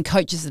 And I've seen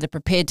coaches that are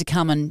prepared to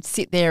come and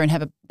sit there and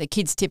have their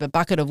kids tip a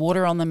bucket of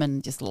water on them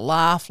and just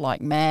laugh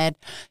like mad.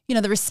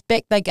 The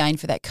respect they gain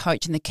for that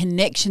coach and the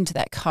connection to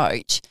that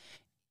coach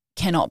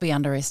cannot be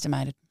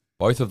underestimated.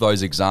 Both of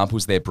those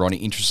examples there, Bronnie,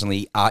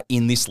 interestingly, are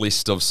in this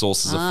list of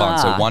sources of fun.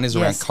 So one is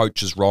around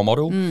coach's role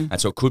model,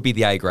 and so it could be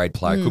the A-grade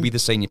player, it could be the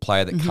senior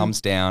player that comes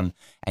down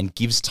and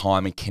gives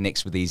time and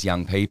connects with these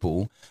young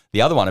people.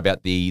 The other one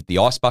about the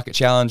ice bucket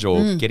challenge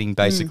or getting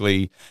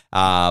basically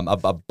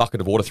a bucket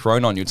of water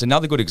thrown on you. It's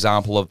another good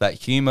example of that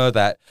humour,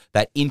 that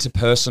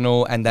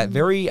interpersonal and that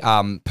very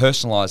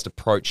personalised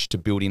approach to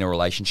building a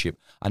relationship,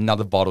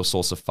 another vital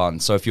source of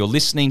fun. So if you're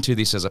listening to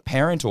this as a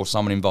parent or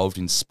someone involved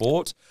in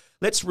sport,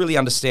 let's really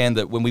understand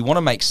that when we want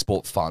to make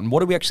sport fun,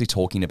 what are we actually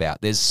talking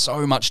about? There's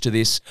so much to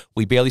this.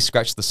 We barely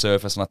scratch the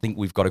surface, and I think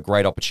we've got a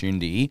great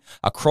opportunity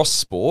across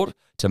sport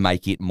to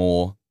make it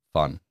more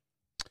fun.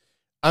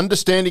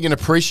 Understanding and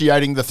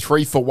appreciating the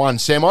 3-for-1.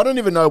 Sam, I don't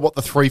even know what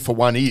the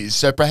 3-for-1 is,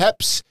 so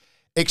perhaps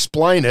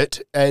explain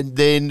it, and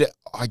then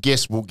I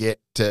guess we'll get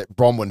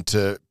Bronwyn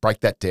to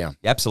break that down.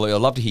 Absolutely.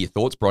 I'd love to hear your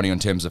thoughts, Bronnie, in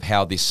terms of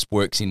how this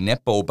works in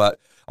netball, but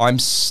I'm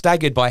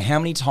staggered by how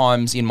many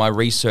times in my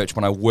research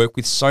when I work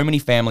with so many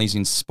families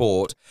in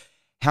sport,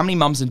 how many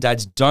mums and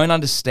dads don't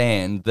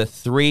understand the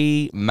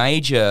three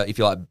major, if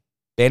you like,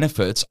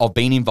 benefits of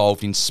being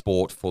involved in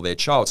sport for their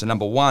child. So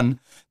number one,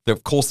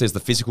 of course, there's the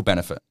physical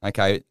benefit.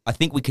 Okay, I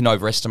think we can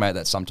overestimate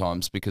that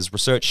sometimes because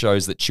research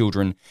shows that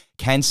children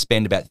can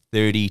spend about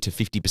 30 to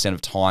 50%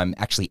 of time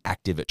actually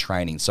active at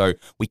training. So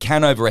we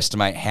can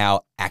overestimate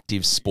how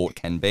active sport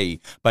can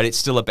be, but it's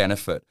still a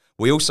benefit.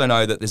 We also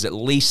know that there's at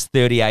least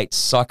 38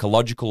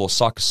 psychological or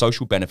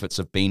psychosocial benefits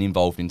of being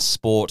involved in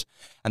sport.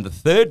 And the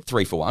third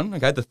 3-for-1,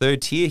 okay, the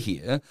third tier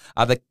here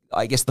are the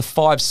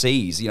 5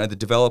 C's, the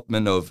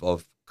development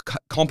of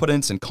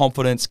competence and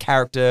confidence,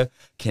 character,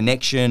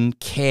 connection,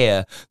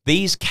 care.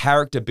 These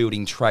character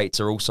building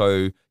traits are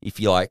also, if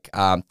you like,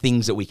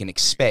 things that we can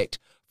expect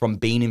from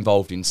being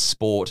involved in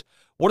sport.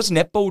 What does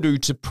netball do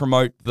to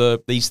promote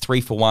these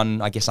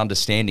 3-for-1,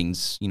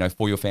 understandings,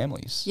 for your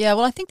families? Yeah,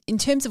 well, I think in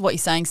terms of what you're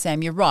saying,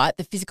 Sam, you're right.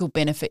 The physical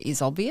benefit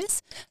is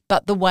obvious,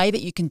 but the way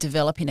that you can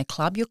develop in a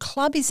club, your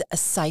club is a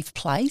safe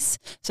place.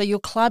 So your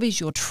club is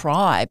your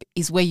tribe,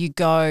 is where you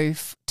go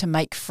to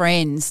make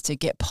friends, to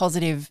get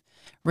positive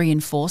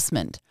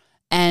reinforcement.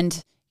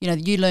 And,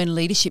 you learn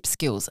leadership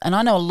skills. And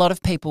I know a lot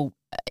of people,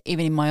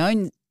 even in my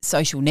own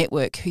social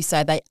network, who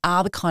say they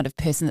are the kind of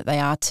person that they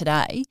are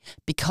today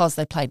because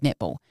they played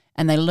netball.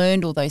 And they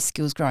learned all those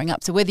skills growing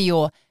up. So whether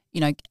you're,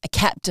 a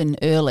captain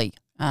early,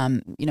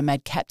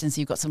 made captain,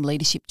 so you've got some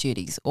leadership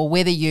duties, or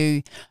whether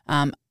you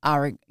are,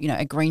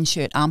 a green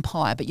shirt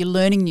umpire, but you're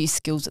learning new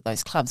skills at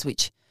those clubs,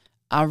 which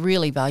are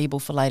really valuable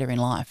for later in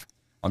life.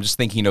 I'm just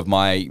thinking of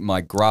my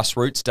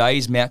grassroots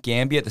days, Mount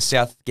Gambier, the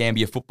South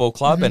Gambier Football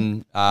Club,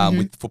 and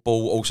with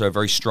football, also a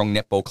very strong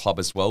netball club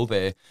as well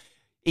there.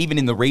 Even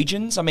in the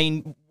regions,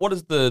 what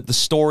is the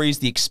stories,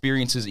 the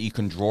experiences that you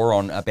can draw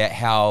on about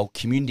how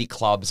community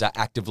clubs are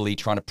actively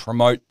trying to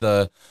promote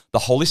the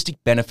holistic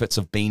benefits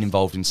of being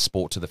involved in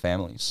sport to the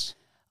families?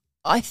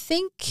 I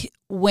think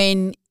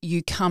when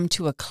you come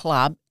to a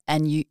club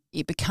and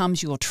it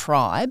becomes your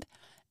tribe,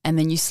 and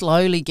then you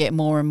slowly get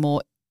more and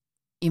more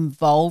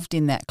involved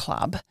in that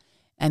club,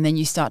 and then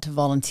you start to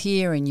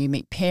volunteer and you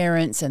meet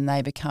parents and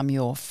they become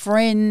your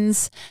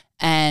friends.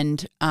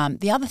 And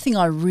the other thing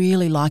I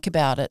really like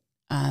about it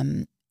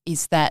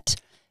is that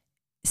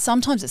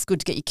sometimes it's good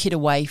to get your kid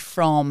away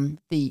from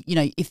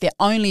if they're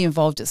only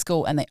involved at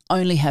school and they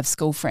only have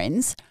school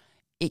friends,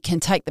 it can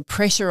take the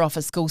pressure off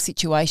a school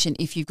situation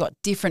if you've got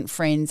different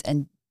friends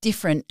and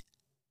different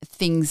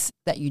things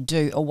that you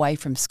do away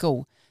from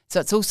school. So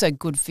it's also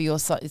good for your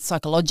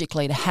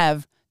psychologically to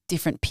have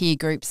different peer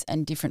groups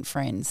and different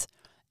friends.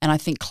 And I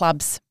think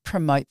clubs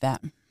promote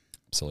that.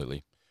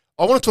 Absolutely.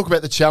 I want to talk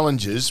about the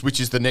challenges,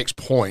 which is the next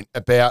point,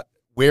 about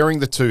wearing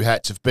the two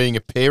hats of being a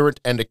parent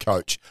and a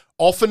coach.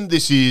 Often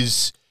this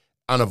is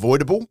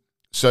unavoidable.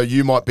 So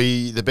you might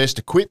be the best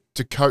equipped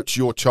to coach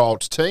your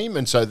child's team,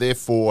 and so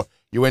therefore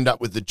you end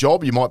up with the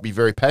job. You might be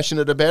very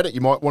passionate about it.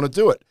 You might want to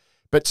do it.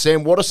 But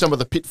Sam, what are some of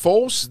the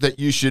pitfalls that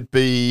you should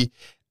be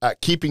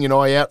keeping an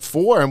eye out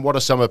for, and what are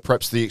some of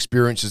perhaps the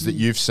experiences that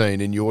you've seen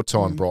in your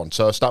time, Bron?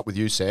 So I'll start with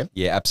you, Sam.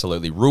 Yeah,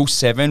 absolutely. Rule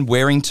 7,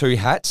 wearing two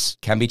hats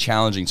can be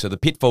challenging. So the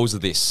pitfalls of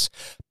this: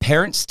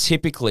 parents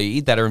typically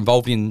that are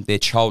involved in their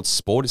child's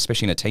sport,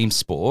 especially in a team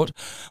sport,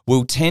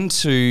 will tend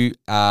to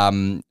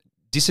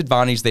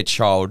disadvantage their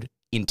child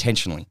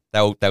intentionally.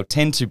 They'll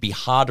tend to be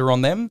harder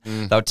on them.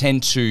 They'll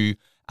tend to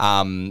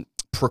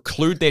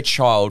preclude their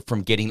child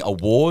from getting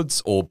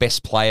awards or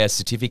best player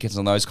certificates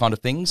and those kind of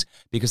things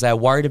because they're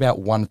worried about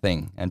one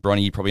thing. And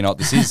Bronnie, you probably know what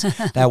this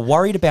is. They're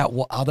worried about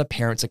what other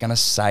parents are going to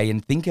say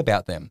and think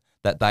about them,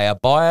 that they are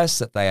biased,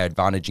 that they are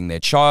advantaging their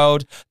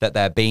child, that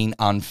they're being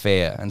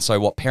unfair. And so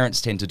what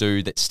parents tend to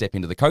do that step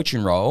into the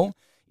coaching role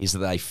is that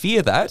they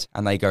fear that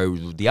and they go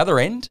the other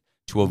end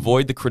to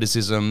avoid the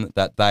criticism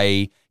that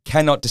they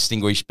cannot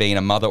distinguish being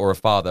a mother or a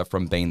father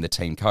from being the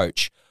team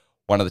coach.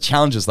 One of the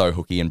challenges, though,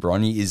 Hookie and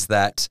Bronnie, is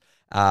that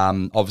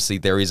obviously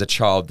there is a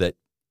child that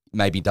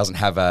maybe doesn't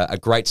have a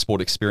great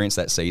sport experience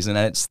that season,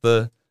 and it's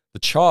the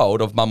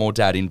child of mum or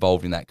dad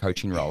involved in that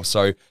coaching role.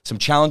 So some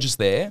challenges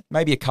there,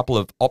 maybe a couple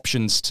of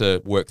options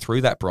to work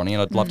through that, Bronnie,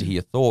 and I'd love to hear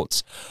your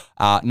thoughts.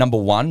 Number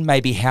one,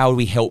 maybe how do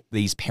we help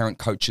these parent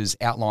coaches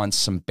outline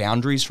some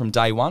boundaries from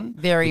day one?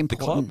 Very with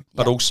important. the club,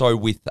 but also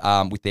with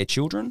their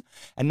children.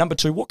 And number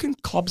two, what can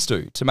clubs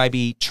do to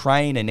maybe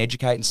train and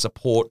educate and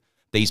support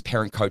these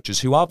parent coaches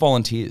who are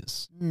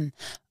volunteers?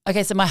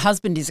 Okay, so my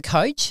husband is a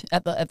coach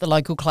at the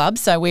local club,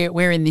 so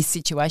we're in this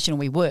situation,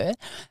 we were.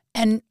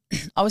 And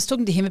I was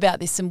talking to him about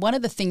this, and one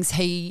of the things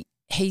he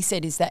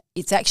said is that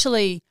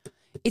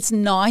it's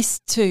nice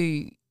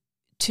to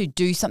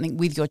do something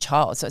with your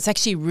child. So it's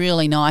actually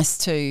really nice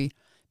to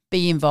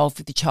be involved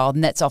with the child,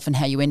 and that's often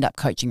how you end up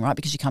coaching, right?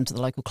 Because you come to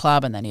the local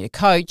club and they need a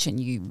coach, and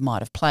you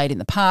might have played in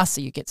the past,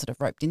 so you get sort of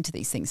roped into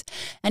these things.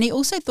 And he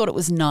also thought it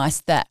was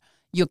nice that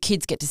your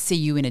kids get to see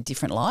you in a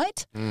different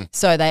light.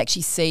 So they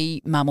actually see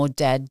mum or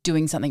dad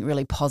doing something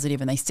really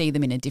positive and they see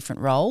them in a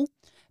different role.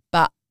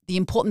 But the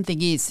important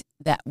thing is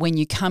that when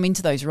you come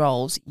into those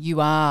roles, you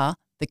are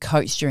the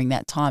coach during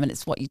that time. And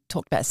it's what you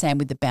talked about, Sam,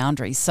 with the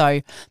boundaries. So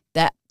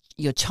that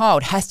your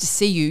child has to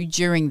see you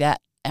during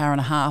that hour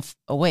and a half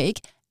a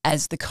week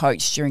as the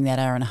coach during that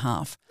hour and a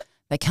half.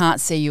 They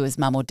can't see you as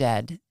mum or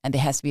dad, and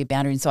there has to be a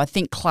boundary. And so I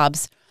think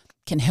clubs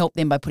can help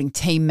them by putting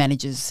team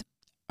managers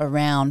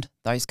around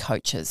those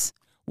coaches.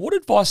 What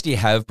advice do you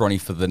have, Bronnie,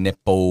 for the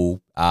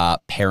netball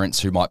parents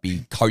who might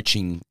be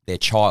coaching their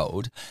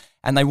child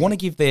and they want to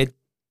give their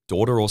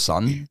daughter or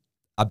son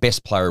a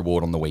best player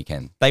award on the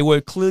weekend? They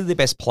were clearly the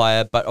best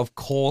player, but of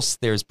course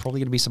there's probably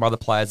going to be some other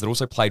players that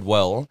also played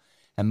well.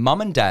 And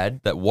mum and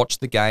dad that watch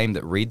the game,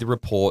 that read the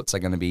reports, are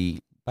going to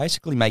be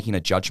basically making a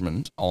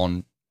judgment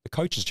on the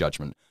coach's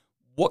judgment.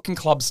 What can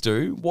clubs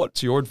do?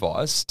 What's your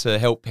advice to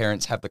help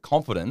parents have the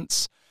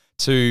confidence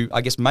to,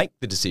 I guess, make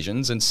the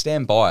decisions and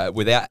stand by it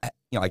without,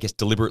 I guess,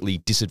 deliberately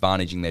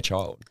disadvantaging their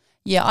child?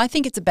 Yeah, I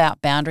think it's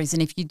about boundaries,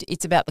 and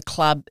it's about the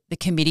club, the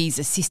committees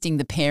assisting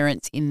the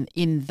parents in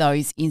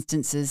those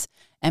instances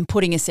and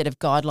putting a set of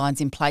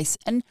guidelines in place.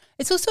 And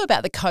it's also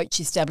about the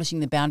coach establishing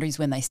the boundaries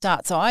when they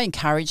start. So I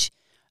encourage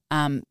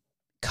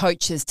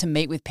coaches to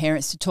meet with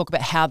parents to talk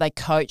about how they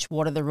coach,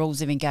 what are the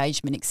rules of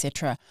engagement,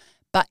 etc.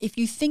 But if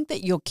you think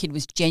that your kid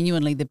was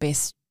genuinely the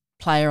best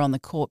player on the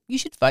court, you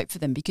should vote for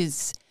them,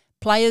 because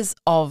players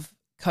of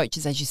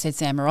coaches, as you said,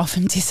 Sam, are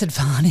often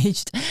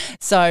disadvantaged.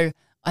 So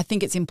I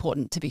think it's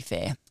important to be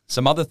fair.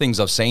 Some other things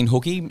I've seen,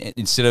 Hookie,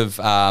 instead of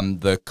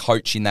the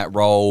coach in that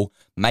role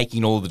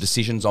making all the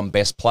decisions on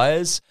best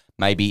players,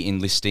 maybe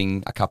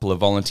enlisting a couple of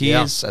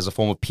volunteers as a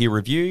form of peer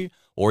review,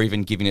 or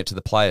even giving it to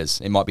the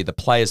players. It might be the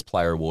Players'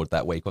 Player Award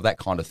that week or that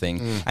kind of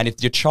thing. And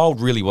if your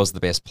child really was the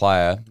best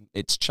player,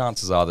 it's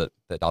chances are that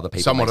other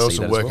people someone may else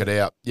see will that work it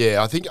out.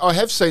 Yeah, I think I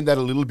have seen that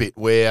a little bit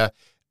where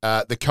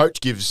the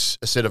coach gives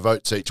a set of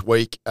votes each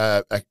week.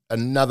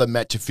 Another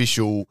match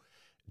official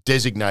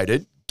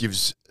designated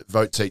gives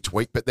votes each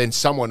week, but then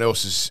someone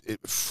else is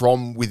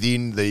from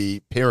within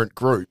the parent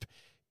group,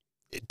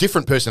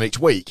 different person each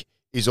week,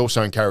 is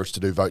also encouraged to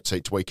do votes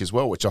each week as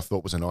well, which I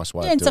thought was a nice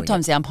way of doing and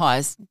sometimes it. the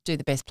umpires do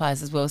the best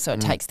players as well, so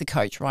it takes the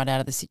coach right out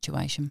of the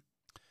situation.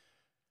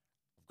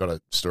 Got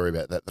a story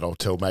about that I'll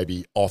tell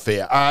maybe off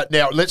air.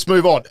 Now, let's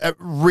move on.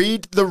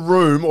 Read the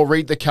room or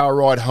read the car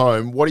ride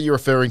home. What are you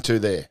referring to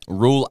there?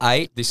 Rule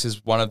 8, this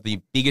is one of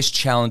the biggest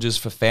challenges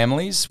for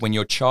families. When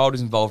your child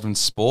is involved in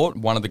sport,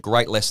 one of the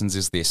great lessons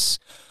is this.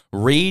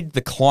 Read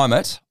the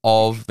climate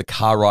of the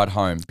car ride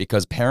home,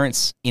 because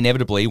parents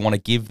inevitably want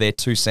to give their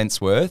 2 cents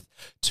worth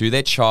to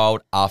their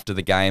child after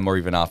the game or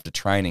even after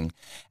training.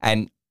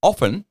 And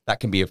Often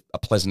that can be a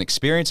pleasant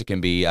experience. It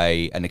can be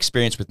an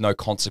experience with no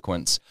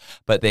consequence.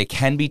 But there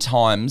can be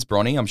times,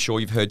 Bronnie, I'm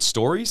sure you've heard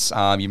stories.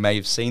 You may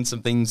have seen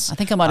some things. I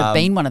think I might have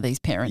been one of these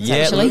parents,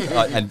 actually.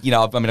 And,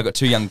 I've got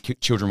 2 young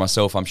children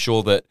myself. I'm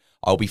sure that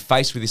I'll be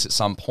faced with this at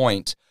some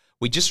point.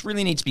 We just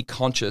really need to be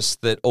conscious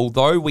that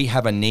although we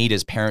have a need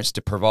as parents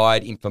to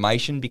provide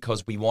information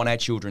because we want our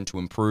children to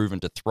improve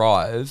and to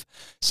thrive,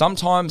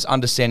 sometimes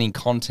understanding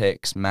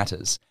context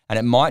matters. And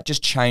it might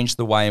just change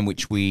the way in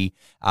which we,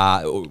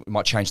 or it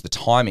might change the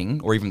timing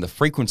or even the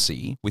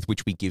frequency with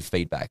which we give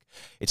feedback.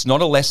 It's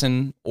not a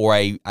lesson or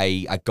a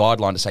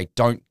guideline to say,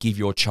 don't give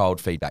your child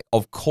feedback.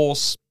 Of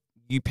course,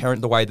 you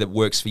parent the way that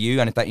works for you.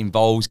 And if that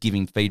involves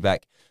giving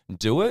feedback,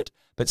 do it.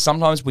 But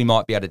sometimes we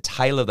might be able to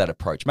tailor that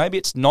approach. Maybe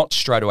it's not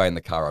straight away in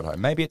the car at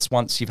home. Maybe it's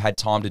once you've had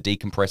time to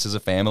decompress as a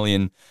family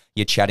and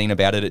you're chatting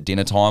about it at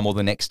dinner time or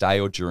the next day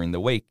or during the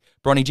week.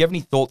 Bronnie, do you have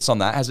any thoughts on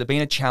that? Has it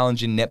been a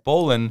challenge in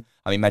netball? And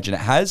I imagine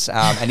it has.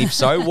 And if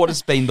so, what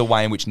has been the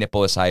way in which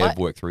Netball SA have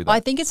worked through that? I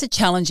think it's a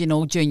challenge in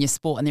all junior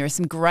sport, and there are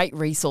some great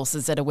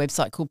resources at a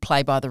website called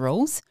Play by the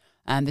Rules.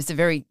 There's a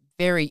very,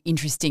 very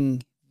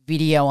interesting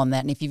video on that.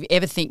 And if you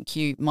ever think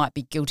you might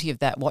be guilty of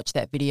that, watch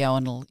that video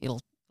and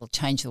it'll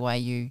change the way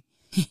you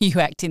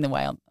act in the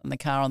way on the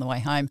car on the way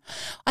home.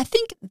 I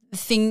think the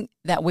thing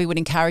that we would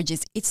encourage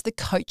is it's the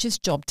coach's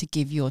job to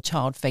give your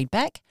child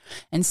feedback.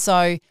 And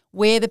so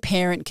where the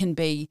parent can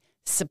be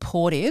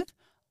supportive,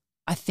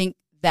 I think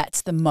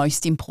that's the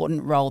most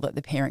important role that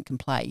the parent can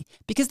play,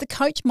 because the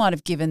coach might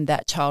have given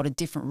that child a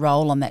different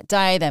role on that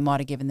day. They might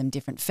have given them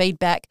different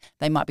feedback.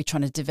 They might be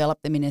trying to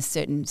develop them in a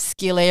certain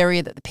skill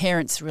area that the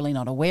parent's really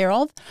not aware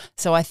of.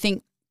 So I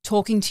think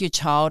talking to your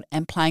child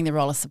and playing the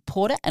role of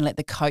supporter and let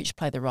the coach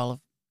play the role of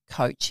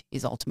coach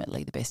is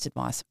ultimately the best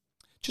advice.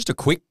 Just a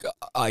quick,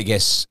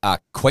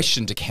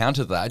 question to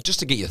counter that, just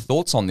to get your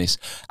thoughts on this.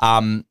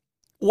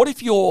 What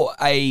if you're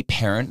a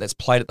parent that's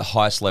played at the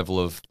highest level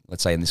of,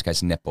 let's say in this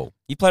case, netball?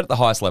 You played at the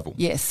highest level.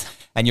 Yes.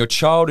 And your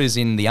child is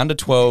in the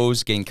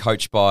under-12s getting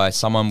coached by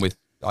someone with,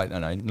 I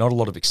don't know, not a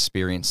lot of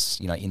experience,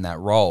 in that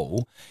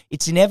role.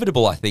 It's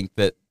inevitable, I think,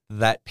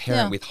 that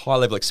parent with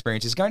high-level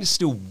experience is going to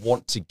still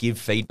want to give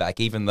feedback,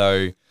 even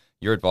though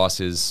your advice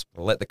is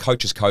let the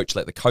coaches coach,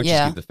 let the coaches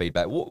give the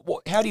feedback.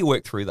 How do you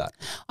work through that?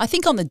 I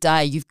think on the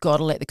day you've got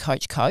to let the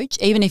coach coach,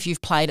 even if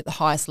you've played at the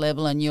highest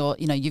level and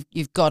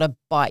you've got to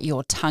bite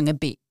your tongue a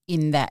bit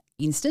in that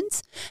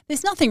instance.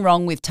 There's nothing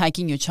wrong with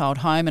taking your child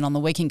home and on the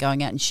weekend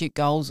going out and shoot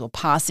goals or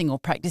passing or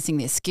practicing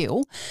their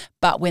skill.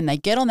 But when they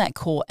get on that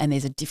court and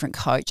there's a different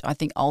coach, I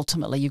think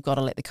ultimately you've got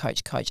to let the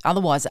coach coach.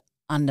 Otherwise, it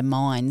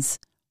undermines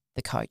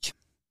the coach.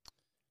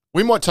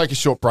 We might take a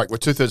short break. We're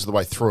 2/3 of the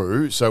way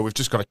through, so we've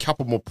just got a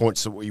couple more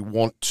points that we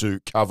want to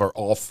cover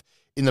off.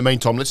 In the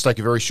meantime, let's take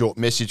a very short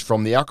message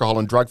from the Alcohol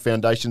and Drug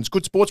Foundation's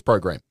Good Sports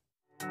program.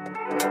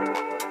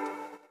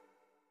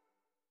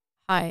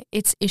 Hi,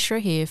 it's Ishra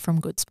here from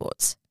Good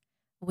Sports.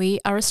 We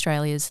are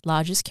Australia's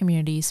largest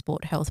community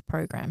sport health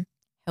program,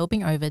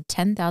 helping over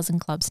 10,000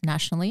 clubs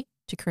nationally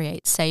to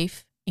create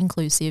safe,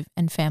 inclusive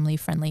and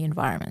family-friendly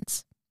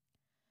environments.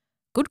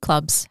 Good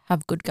clubs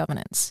have good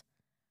governance.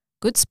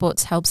 Good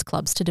Sports helps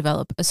clubs to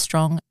develop a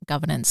strong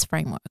governance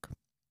framework.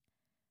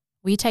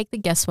 We take the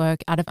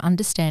guesswork out of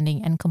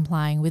understanding and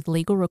complying with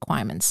legal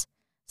requirements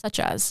such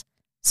as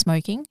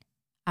smoking,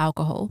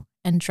 alcohol,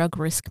 and drug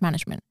risk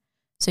management,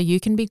 so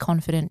you can be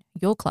confident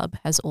your club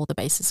has all the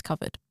bases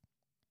covered.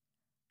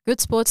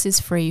 Good Sports is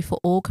free for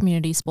all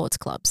community sports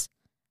clubs.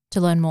 To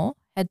learn more,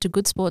 head to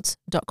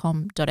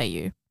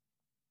goodsports.com.au.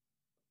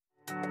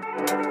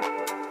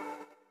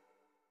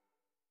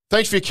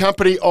 Thanks for your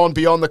company on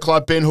Beyond the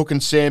Club. Ben Hook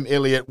and Sam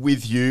Elliott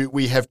with you.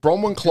 We have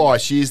Bronwyn Cly.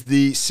 She is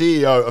the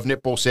CEO of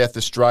Netball South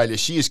Australia.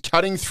 She is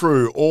cutting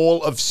through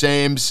all of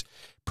Sam's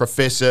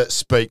professor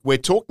speak. We're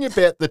talking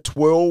about the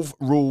 12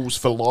 rules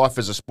for life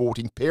as a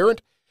sporting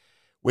parent.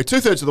 We're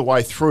 2/3 of the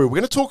way through.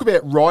 We're going to talk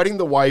about riding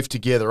the wave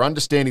together,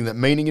 understanding that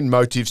meaning and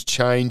motives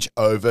change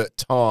over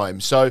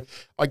time. So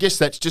I guess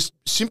that's just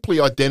simply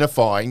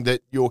identifying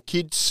that your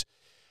kids'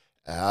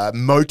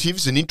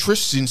 motives and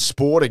interests in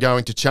sport are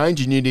going to change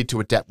and you need to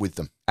adapt with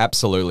them.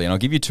 Absolutely. And I'll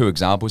give you 2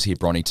 examples here,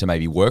 Bronnie, to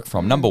maybe work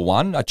from. Number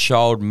one, a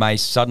child may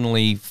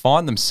suddenly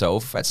find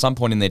themselves at some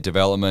point in their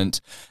development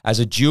as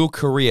a dual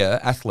career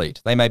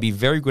athlete. They may be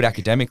very good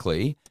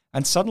academically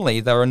and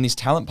suddenly they're in this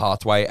talent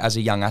pathway as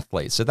a young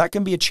athlete. So that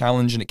can be a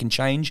challenge and it can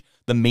change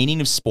the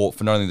meaning of sport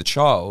for not only the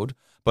child,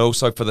 but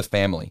also for the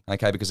family,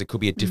 okay, because it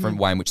could be a different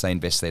way in which they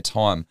invest their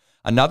time.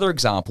 Another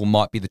example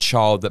might be the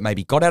child that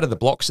maybe got out of the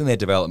blocks in their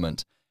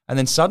development and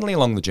then suddenly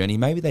along the journey,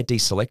 maybe they're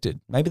deselected,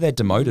 maybe they're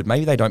demoted,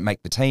 maybe they don't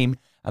make the team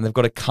and they've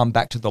got to come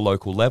back to the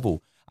local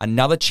level.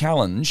 Another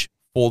challenge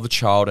for the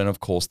child and, of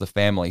course, the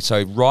family.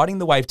 So riding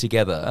the wave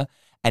together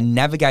and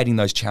navigating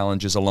those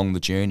challenges along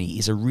the journey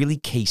is a really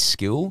key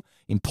skill,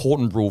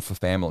 important rule for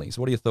families.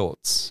 What are your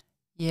thoughts?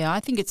 Yeah,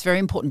 I think it's very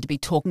important to be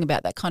talking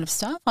about that kind of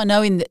stuff. I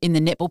know in the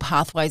netball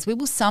pathways, we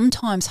will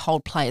sometimes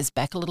hold players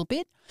back a little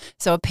bit.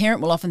 So a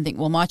parent will often think,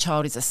 well, my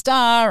child is a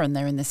star and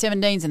they're in the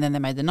 17s and then they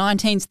made the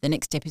 19s. The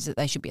next step is that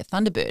they should be a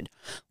Thunderbird.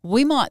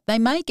 They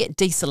may get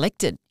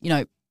deselected,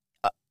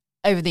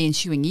 over the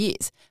ensuing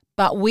years.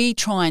 But we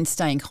try and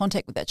stay in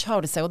contact with that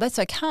child to say, well, that's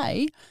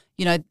okay.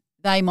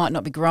 They might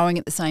not be growing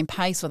at the same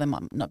pace or they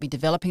might not be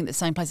developing at the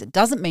same place. It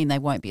doesn't mean they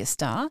won't be a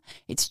star.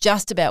 It's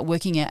just about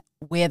working out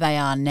where they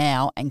are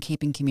now and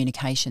keeping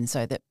communication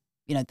so that,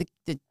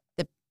 the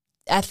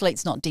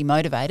athlete's not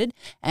demotivated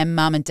and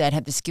mum and dad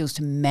have the skills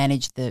to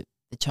manage the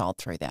child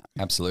through that.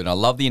 Absolutely. And I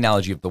love the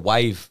analogy of the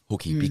wave,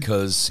 Hookie,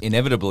 because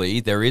inevitably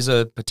there is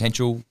a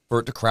potential for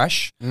it to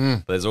crash,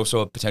 but there's also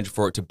a potential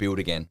for it to build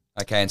again.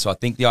 Okay, and so I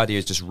think the idea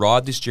is just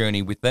ride this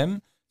journey with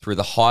them through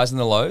the highs and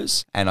the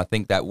lows. And I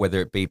think that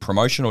whether it be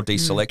promotion or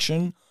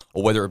deselection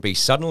or whether it be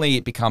suddenly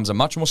it becomes a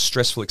much more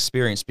stressful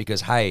experience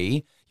because,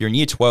 hey, you're in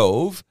year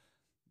 12,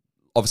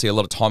 obviously a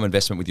lot of time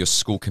investment with your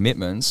school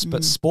commitments,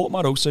 but sport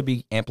might also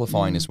be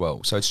amplifying as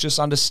well. So it's just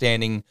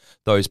understanding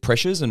those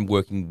pressures and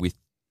working with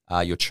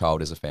your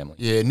child as a family.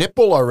 Yeah,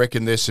 netball, I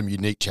reckon there's some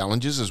unique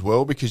challenges as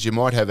well because you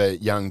might have a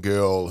young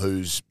girl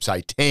who's,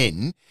 say,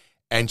 10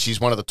 and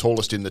she's one of the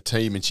tallest in the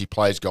team and she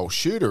plays goal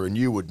shooter and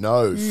you would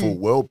know full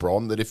well,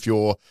 Bron, that if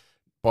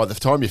by the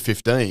time you're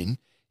 15, you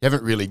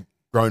haven't really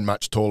grown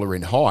much taller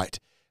in height.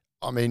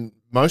 I mean,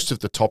 most of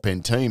the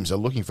top-end teams are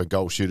looking for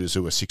goal shooters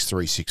who are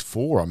 6'3",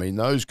 6'4". I mean,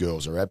 those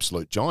girls are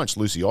absolute giants.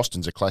 Lucy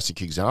Austin's a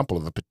classic example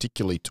of a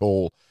particularly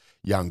tall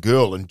young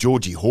girl, and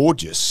Georgie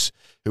Horgis,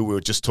 who we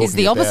were just talking about, is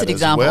the opposite as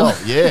example. well.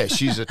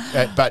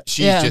 Yeah, but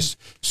she's just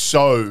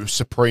so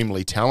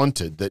supremely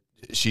talented that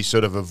she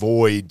sort of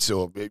avoids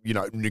or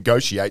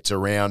negotiates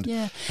around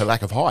her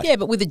lack of height. Yeah,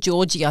 but with a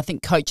Georgie, I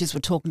think coaches were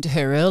talking to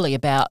her early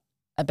about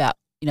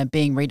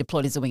being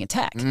redeployed as a wing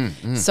attack.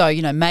 So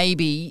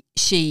maybe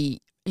she.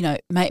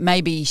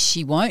 Maybe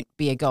she won't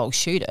be a goal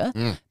shooter,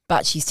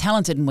 but she's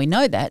talented and we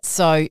know that.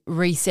 So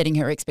resetting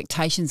her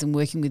expectations and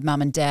working with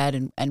mum and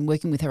dad and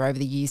working with her over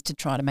the years to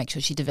try to make sure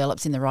she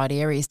develops in the right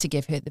areas to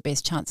give her the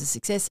best chance of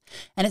success.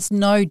 And it's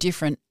no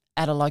different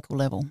at a local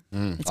level.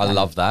 I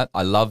love that.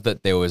 I love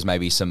that there was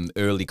maybe some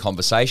early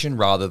conversation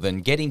rather than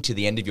getting to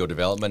the end of your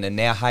development and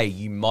now, hey,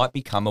 you might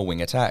become a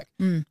wing attack.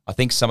 I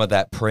think some of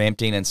that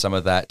preempting and some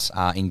of that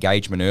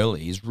engagement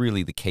early is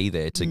really the key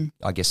there to,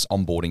 I guess,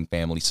 onboarding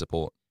family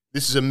support.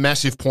 This is a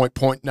massive point.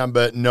 Point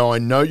number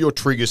 9. Know your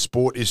trigger.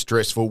 Sport is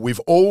stressful. We've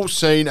all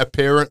seen a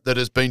parent that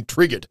has been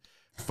triggered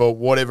for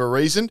whatever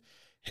reason.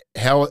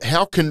 How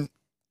can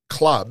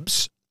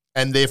clubs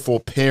and therefore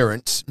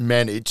parents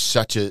manage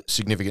such a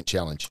significant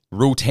challenge?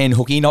 Rule 10,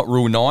 Hookie, not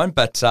Rule 9,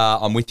 but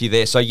I'm with you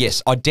there. So,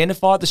 yes,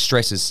 identify the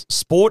stresses.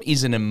 Sport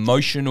is an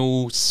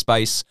emotional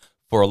space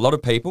for a lot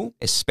of people,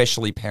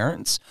 especially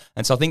parents.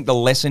 And so I think the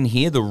lesson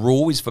here, the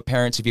rule is for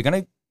parents, if you're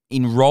going to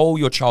enroll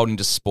your child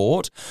into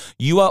sport,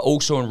 you are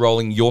also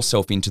enrolling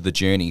yourself into the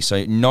journey.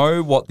 So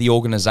know what the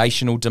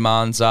organizational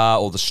demands are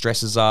or the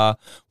stresses are,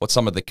 what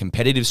some of the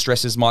competitive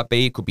stresses might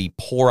be. It could be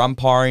poor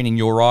umpiring in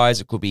your eyes.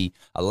 It could be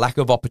a lack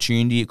of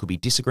opportunity. It could be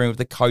disagreeing with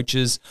the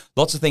coaches.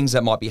 Lots of things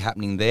that might be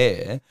happening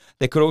there.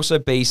 There could also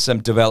be some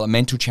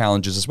developmental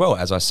challenges as well.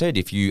 As I said,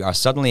 if you are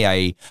suddenly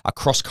a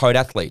cross-code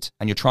athlete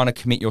and you're trying to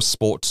commit your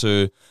sport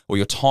to, or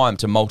your time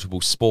to multiple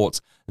sports,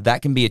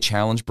 that can be a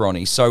challenge,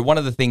 Bronny. So one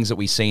of the things that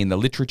we see in the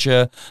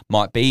literature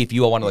might be if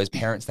you are one of those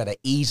parents that are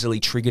easily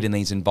triggered in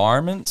these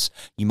environments,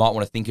 you might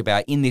want to think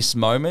about in this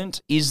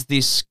moment, is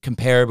this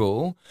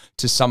comparable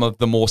to some of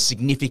the more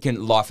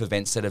significant life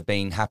events that have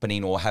been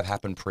happening or have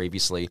happened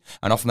previously?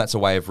 And often that's a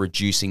way of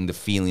reducing the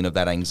feeling of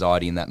that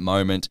anxiety in that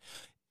moment.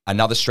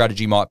 Another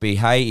strategy might be,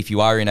 hey, if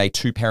you are in a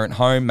 2-parent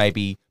home,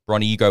 maybe,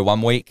 Bronny, you go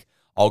 1 week,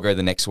 I'll go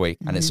the next week.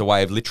 And it's a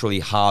way of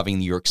literally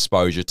halving your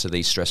exposure to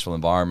these stressful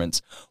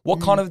environments. What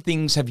kind of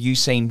things have you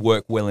seen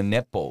work well in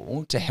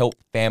netball to help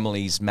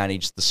families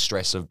manage the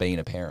stress of being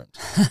a parent?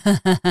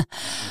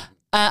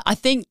 I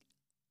think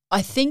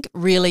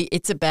really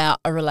it's about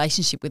a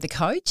relationship with the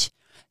coach.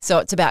 So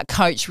it's about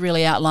coach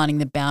really outlining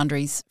the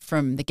boundaries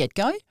from the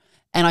get-go.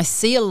 And I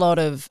see a lot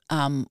of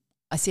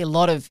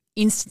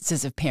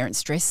instances of parent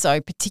stress.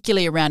 So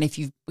particularly around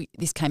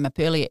this came up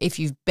earlier, if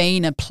you've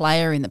been a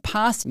player in the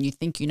past and you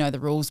think you know the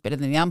rules better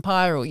than the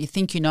umpire or you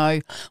think you know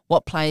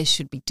what players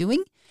should be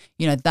doing,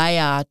 they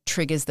are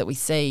triggers that we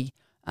see.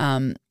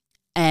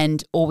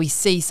 Or we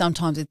see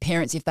sometimes with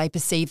parents if they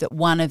perceive that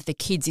one of the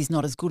kids is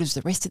not as good as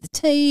the rest of the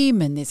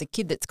team and there's a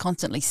kid that's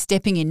constantly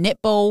stepping in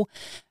netball,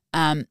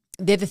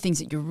 they're the things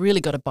that you really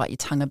got to bite your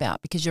tongue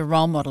about because you're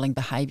role modelling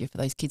behaviour for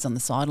those kids on the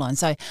sideline.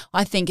 So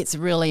I think it's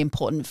really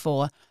important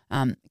for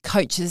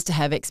coaches to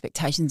have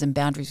expectations and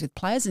boundaries with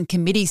players and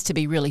committees to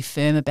be really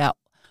firm about,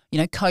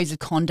 codes of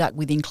conduct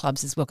within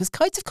clubs as well, because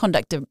codes of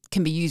conduct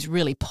can be used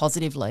really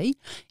positively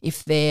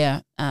if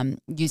they're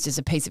used as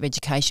a piece of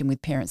education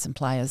with parents and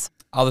players.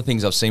 Other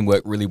things I've seen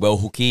work really well,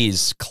 Hookie,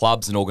 is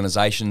clubs and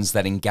organisations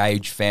that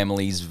engage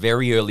families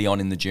very early on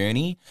in the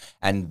journey.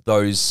 And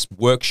those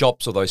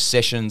workshops or those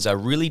sessions are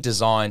really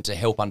designed to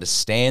help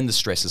understand the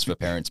stresses for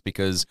parents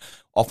because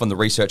often the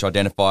research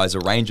identifies a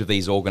range of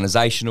these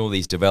organizational,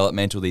 these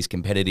developmental, these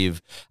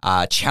competitive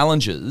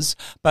challenges.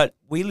 But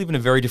we live in a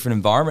very different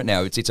environment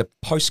now. It's a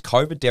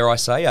post-COVID, dare I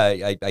say,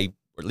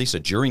 or at least a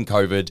during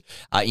COVID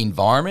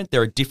environment.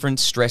 There are different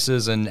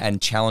stresses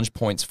and challenge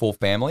points for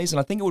families. And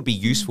I think it would be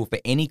useful for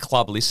any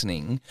club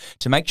listening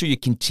to make sure you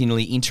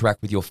continually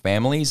interact with your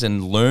families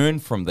and learn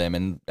from them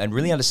and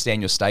really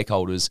understand your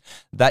stakeholders.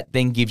 That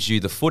then gives you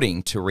the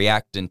footing to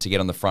react and to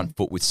get on the front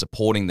foot with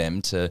supporting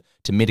them to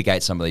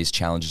mitigate some of these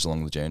challenges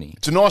along the journey.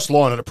 It's a nice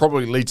line, and it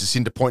probably leads us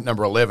into point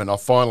number 11. I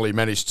finally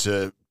managed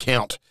to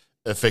count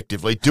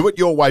effectively. Do it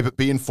your way, but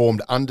be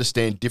informed.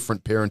 Understand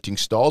different parenting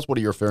styles. What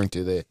are you referring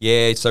to there?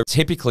 Yeah, so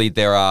typically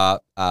there are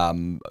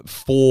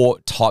 4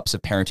 types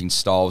of parenting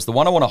styles. The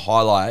one I want to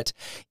highlight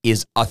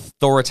is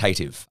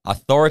authoritative.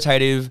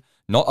 Authoritative,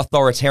 not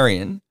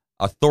authoritarian.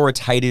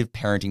 Authoritative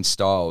parenting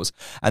styles.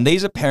 And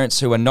these are parents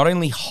who are not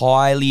only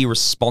highly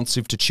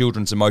responsive to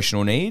children's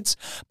emotional needs,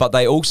 but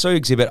they also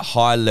exhibit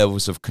high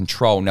levels of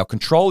control. Now,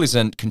 control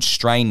isn't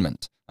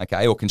constrainment,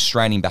 okay, or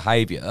constraining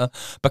behavior,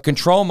 but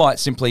control might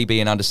simply be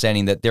an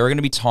understanding that there are going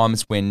to be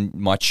times when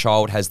my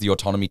child has the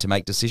autonomy to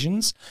make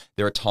decisions.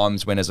 There are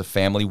times when, as a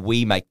family,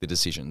 we make the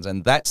decisions,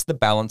 and that's the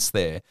balance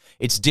there.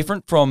 It's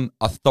different from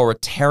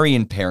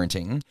authoritarian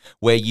parenting,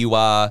 where you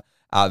are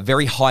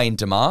very high in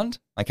demand.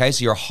 Okay,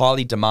 so you're a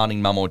highly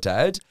demanding mum or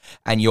dad,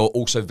 and you're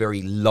also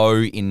very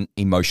low in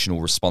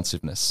emotional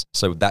responsiveness.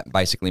 So that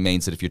basically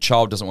means that if your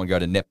child doesn't want to go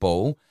to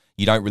netball,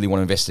 you don't really want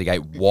to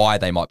investigate why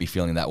they might be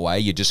feeling that way.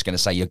 You're just going to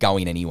say you're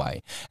going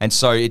anyway. And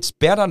so it's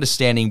about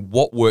understanding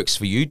what works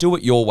for you, do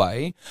it your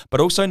way, but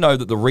also know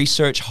that the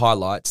research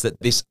highlights that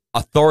this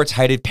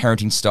authoritative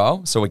parenting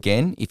style, so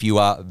again, if you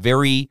are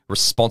very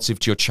responsive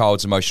to your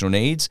child's emotional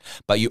needs,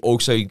 but you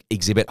also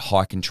exhibit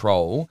high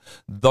control,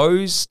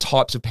 those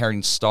types of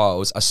parenting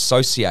styles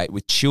associate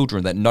with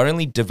children that not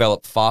only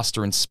develop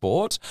faster in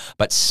sport,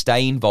 but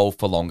stay involved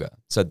for longer.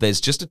 So there's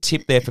just a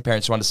tip there for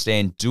parents to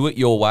understand, do it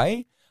your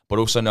way, but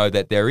also know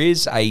that there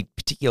is a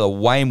particular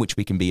way in which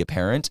we can be a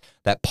parent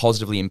that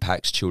positively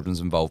impacts children's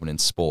involvement in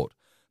sport.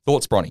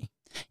 Thoughts, Bronnie?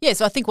 Yeah,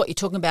 so I think what you're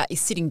talking about is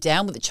sitting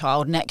down with the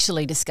child and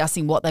actually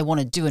discussing what they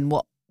want to do and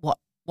what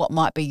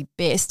might be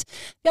best.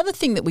 The other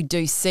thing that we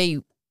do see,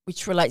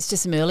 which relates to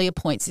some earlier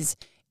points, is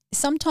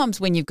sometimes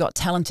when you've got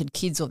talented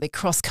kids or they're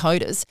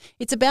cross-coders,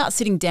 it's about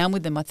sitting down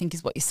with them, I think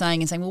is what you're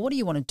saying, and saying, well, what do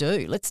you want to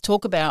do? Let's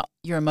talk about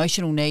your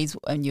emotional needs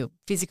and your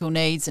physical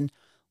needs and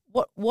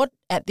what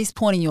at this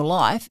point in your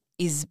life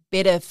is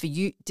better for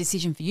you,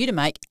 decision for you to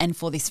make and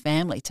for this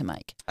family to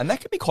make. And that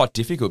can be quite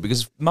difficult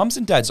because mums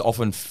and dads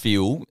often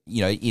feel,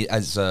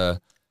 as a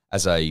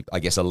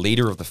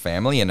leader of the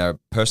family and a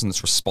person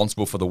that's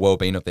responsible for the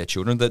well-being of their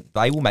children, that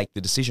they will make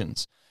the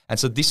decisions. And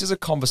so this is a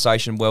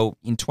conversation, well,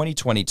 in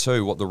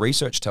 2022, what the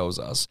research tells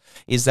us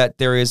is that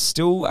there is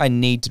still a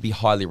need to be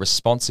highly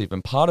responsive.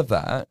 And part of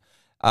that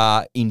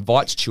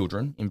invites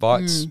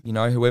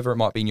whoever it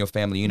might be in your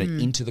family unit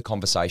into the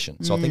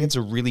conversation. So I think it's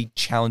a really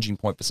challenging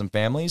point for some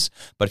families.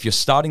 But if you're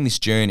starting this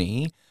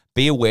journey,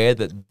 be aware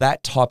that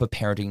that type of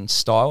parenting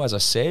style, as I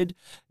said,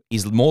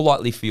 is more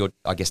likely for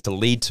to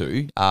lead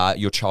to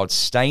your child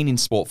staying in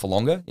sport for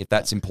longer, if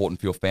that's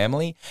important for your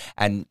family,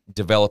 and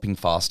developing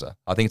faster.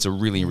 I think it's a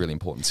really, really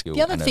important skill.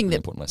 The other thing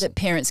that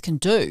parents can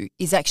do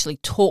is actually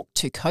talk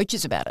to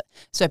coaches about it.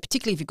 So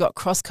particularly if you've got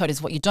cross-coders,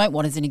 what you don't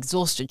want is an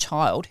exhausted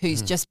child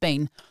who's just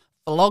been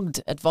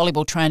flogged at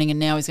volleyball training and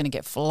now is going to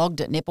get flogged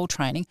at netball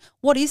training.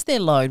 What is their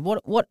load?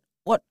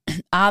 What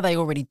are they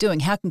already doing?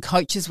 How can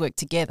coaches work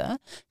together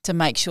to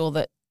make sure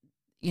that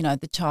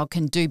the child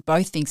can do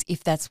both things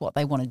if that's what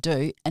they want to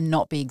do and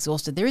not be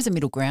exhausted? There is a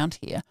middle ground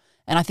here,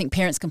 and I think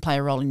parents can play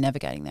a role in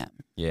navigating that.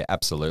 Yeah,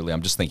 absolutely.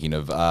 I'm just thinking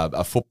of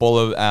a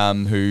footballer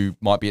who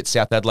might be at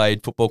South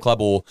Adelaide Football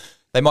Club, or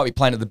they might be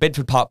playing at the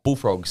Bedford Park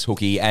Bullfrogs,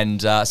 Hookie,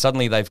 and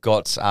suddenly they've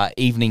got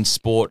evening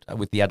sport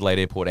with the Adelaide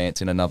Airport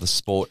Ants in another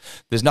sport.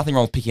 There's nothing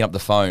wrong with picking up the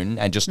phone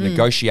and just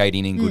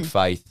negotiating in good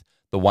faith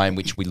the way in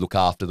which we look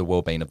after the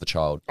well-being of the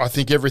child. I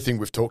think everything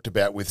we've talked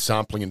about with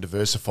sampling and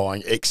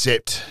diversifying,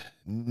 except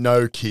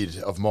no kid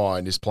of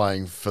mine is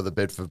playing for the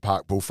Bedford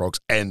Park Bullfrogs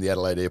and the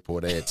Adelaide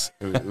Airport Ants.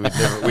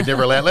 We'd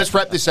never allow. Let's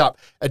wrap this up.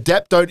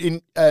 Adapt,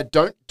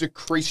 don't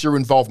decrease your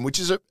involvement, which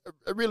is a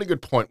really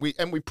good point. We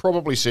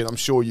probably see it, I'm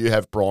sure you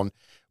have, Bron,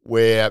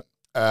 where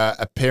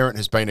a parent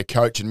has been a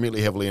coach and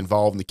really heavily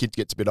involved, and the kid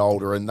gets a bit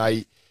older, and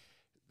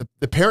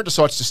the parent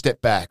decides to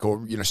step back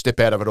or step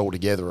out of it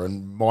altogether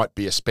and might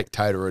be a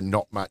spectator and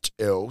not much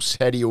else.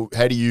 How do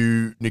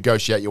you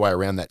negotiate your way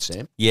around that,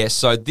 Sam? Yeah,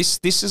 so this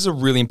is a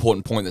really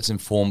important point that's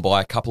informed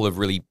by a couple of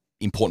really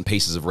important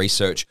pieces of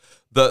research.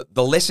 The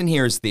lesson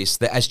here is this,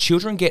 that as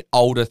children get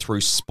older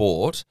through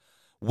sport,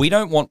 we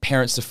don't want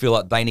parents to feel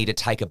like they need to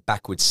take a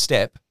backward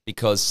step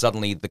because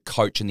suddenly the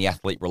coach and the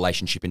athlete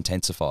relationship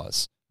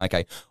intensifies.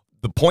 Okay.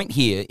 The point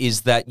here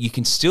is that you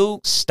can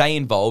still stay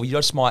involved. You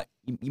just might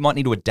you might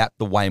need to adapt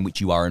the way in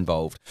which you are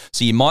involved.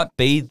 So you might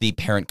be the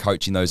parent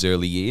coach in those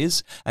early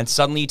years, and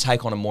suddenly you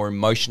take on a more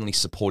emotionally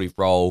supportive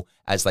role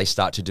as they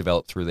start to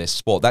develop through their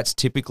sport. That's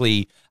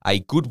typically a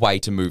good way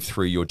to move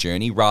through your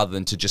journey, rather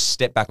than to just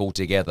step back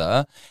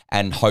altogether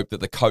and hope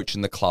that the coach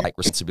and the club take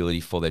responsibility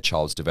for their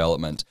child's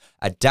development.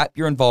 Adapt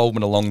your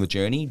involvement along the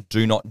journey.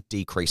 Do not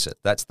decrease it.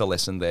 That's the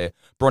lesson there.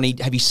 Bronnie,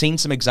 have you seen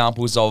some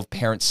examples of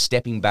parents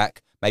stepping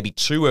back maybe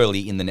too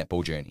early in the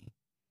netball journey?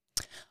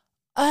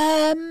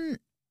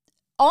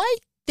 I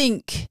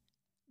think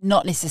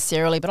not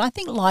necessarily, but I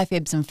think life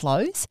ebbs and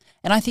flows.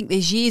 And I think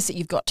there's years that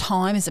you've got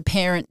time as a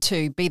parent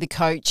to be the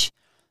coach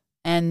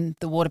and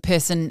the water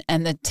person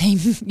and the team,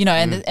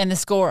 and the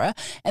scorer.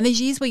 And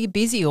there's years where you're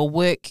busy or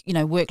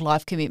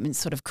work-life commitments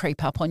sort of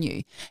creep up on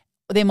you.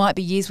 There might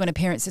be years when a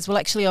parent says, well,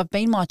 actually, I've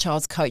been my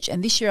child's coach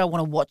and this year I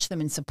want to watch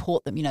them and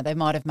support them. They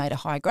might have made a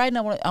higher grade and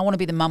I want to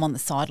be the mum on the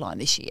sideline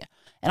this year.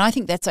 And I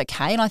think that's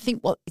okay. And I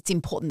think it's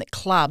important that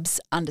clubs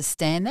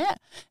understand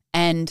that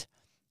and,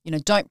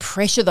 don't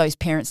pressure those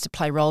parents to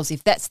play roles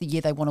if that's the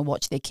year they want to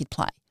watch their kid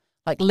play.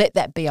 Like, let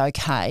that be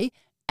okay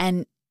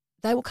and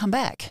they will come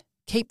back.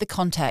 Keep the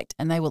contact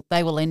and they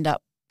will end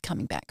up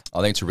coming back.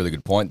 I think it's a really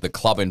good point. The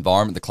club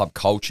environment, the club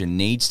culture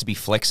needs to be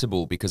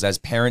flexible, because as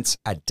parents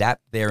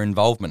adapt their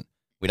involvement,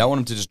 we don't want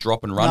them to just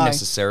drop and run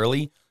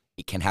necessarily.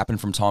 It can happen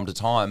from time to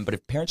time, but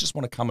if parents just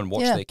want to come and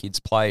watch their kids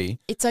play,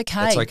 it's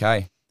okay. It's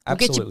okay.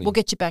 Absolutely. We'll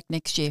get you back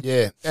next year.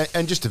 Yeah,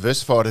 and just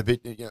diversify it a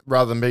bit.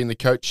 Rather than being the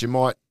coach, you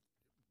might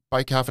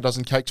bake half a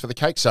dozen cakes for the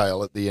cake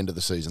sale at the end of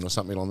the season or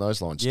something along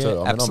those lines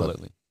too.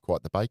 Absolutely. I'm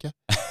quite the baker.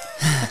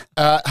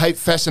 Hey,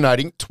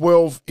 fascinating.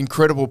 12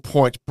 incredible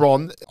points.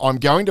 Bron, I'm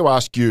going to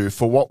ask you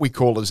for what we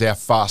call as our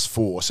fast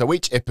four. So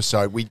each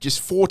episode, we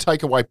just 4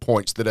 takeaway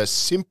points that are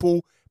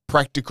simple,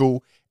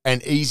 practical,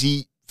 and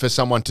easy for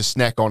someone to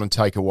snack on and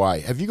take away.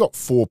 Have you got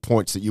 4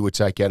 points that you would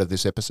take out of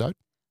this episode?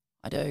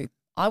 I do.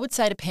 I would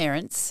say to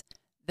parents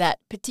that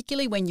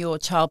particularly when your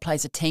child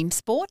plays a team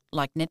sport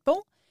like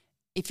netball,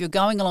 if you're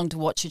going along to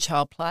watch your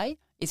child play,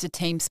 it's a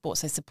team sport.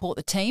 So support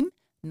the team,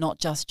 not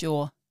just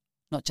your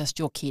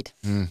kid.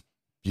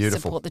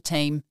 Beautiful. Support the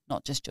team,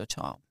 not just your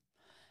child.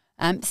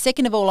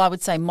 Second of all, I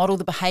would say model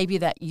the behaviour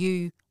that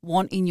you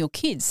want in your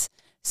kids.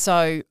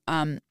 So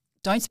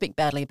don't speak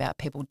badly about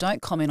people.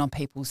 Don't comment on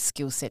people's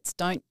skill sets.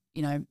 Don't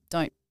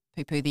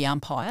poo-poo the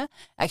umpire.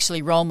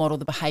 Actually role model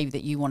the behaviour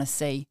that you want to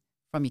see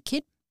from your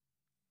kid.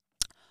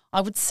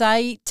 I would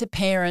say to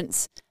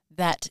parents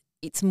that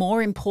it's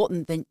more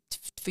important than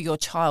for your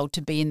child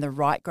to be in the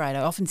right grade.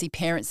 I often see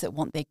parents that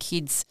want their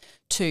kids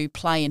to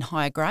play in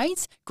higher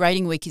grades.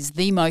 Grading week is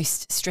the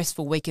most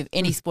stressful week of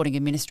any sporting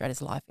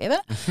administrator's life ever.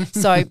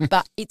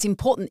 But it's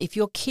important if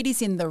your kid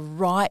is in the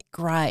right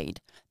grade,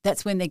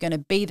 that's when they're going to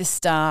be the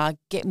star,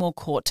 get more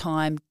court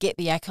time, get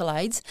the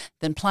accolades,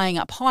 than playing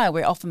up higher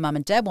where often mum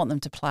and dad want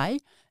them to play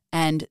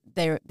and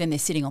they're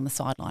sitting on the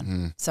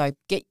sideline. So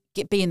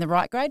be in the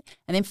right grade.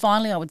 And then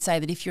finally, I would say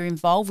that if you're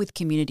involved with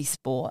community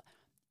sport,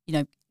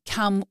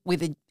 come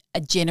with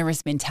a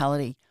generous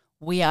mentality.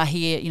 We are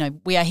here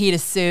to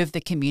serve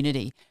the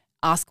community.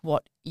 Ask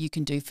what you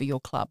can do for your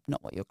club,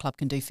 not what your club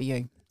can do for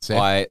you.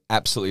 Sam? I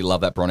absolutely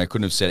love that, Bron. I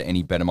couldn't have said it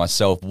any better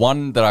myself.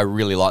 One that I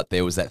really liked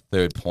there was that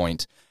third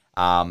point.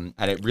 And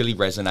it really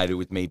resonated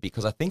with me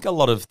because I think a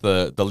lot of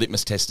the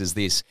litmus test is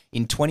this.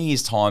 In 20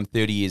 years' time,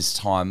 30 years'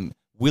 time,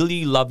 will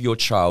you love your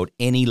child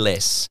any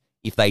less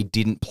if they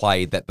didn't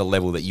play at the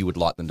level that you would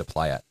like them to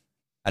play at?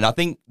 And I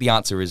think the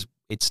answer is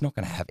it's not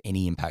going to have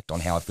any impact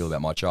on how I feel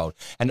about my child.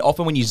 And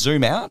often when you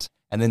zoom out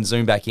and then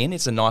zoom back in,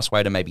 it's a nice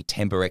way to maybe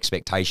temper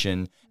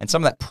expectation and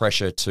some of that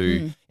pressure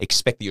to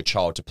expect your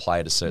child to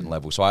play at a certain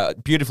level. So I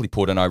beautifully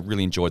put, and I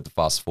really enjoyed the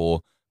Fast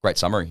Four. Great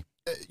summary.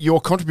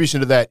 Your contribution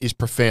to that is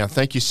profound.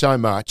 Thank you so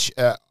much.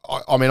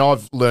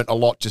 I've learnt a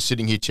lot just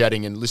sitting here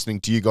chatting and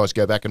listening to you guys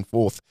go back and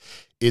forth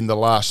in the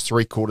last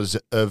 3/4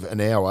 of an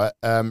hour.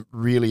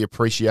 Really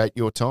appreciate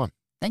your time.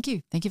 Thank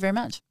you. Thank you very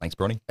much. Thanks,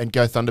 Bronnie. And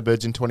go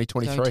Thunderbirds in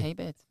 2023. Go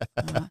T-Birds.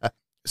 All right.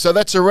 So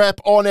that's a wrap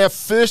on our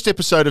first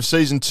episode of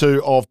Season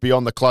 2 of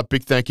Beyond the Club.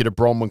 Big thank you to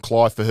Bronwyn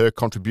Clive for her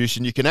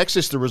contribution. You can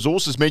access the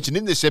resources mentioned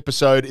in this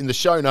episode in the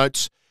show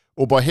notes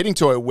or by heading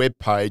to our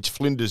webpage,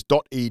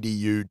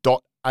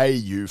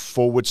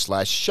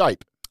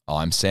 flinders.edu.au/shape.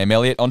 I'm Sam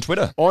Elliott on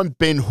Twitter. I'm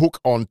Ben Hook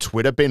on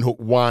Twitter, Ben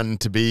Hook1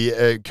 to be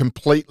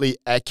completely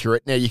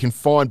accurate. Now, you can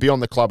find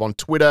Beyond the Club on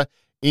Twitter,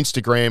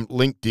 Instagram,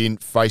 LinkedIn,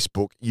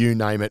 Facebook, you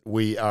name it,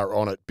 we are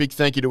on it. Big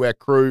thank you to our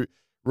crew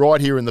right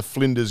here in the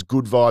Flinders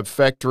Good Vibe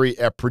Factory.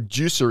 Our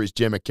producer is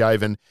Gemma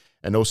Caven,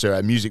 and also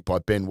our music by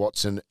Ben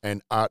Watson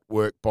and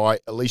artwork by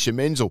Alicia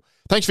Menzel.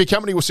 Thanks for your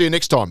company. We'll see you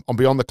next time on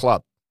Beyond the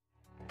Club.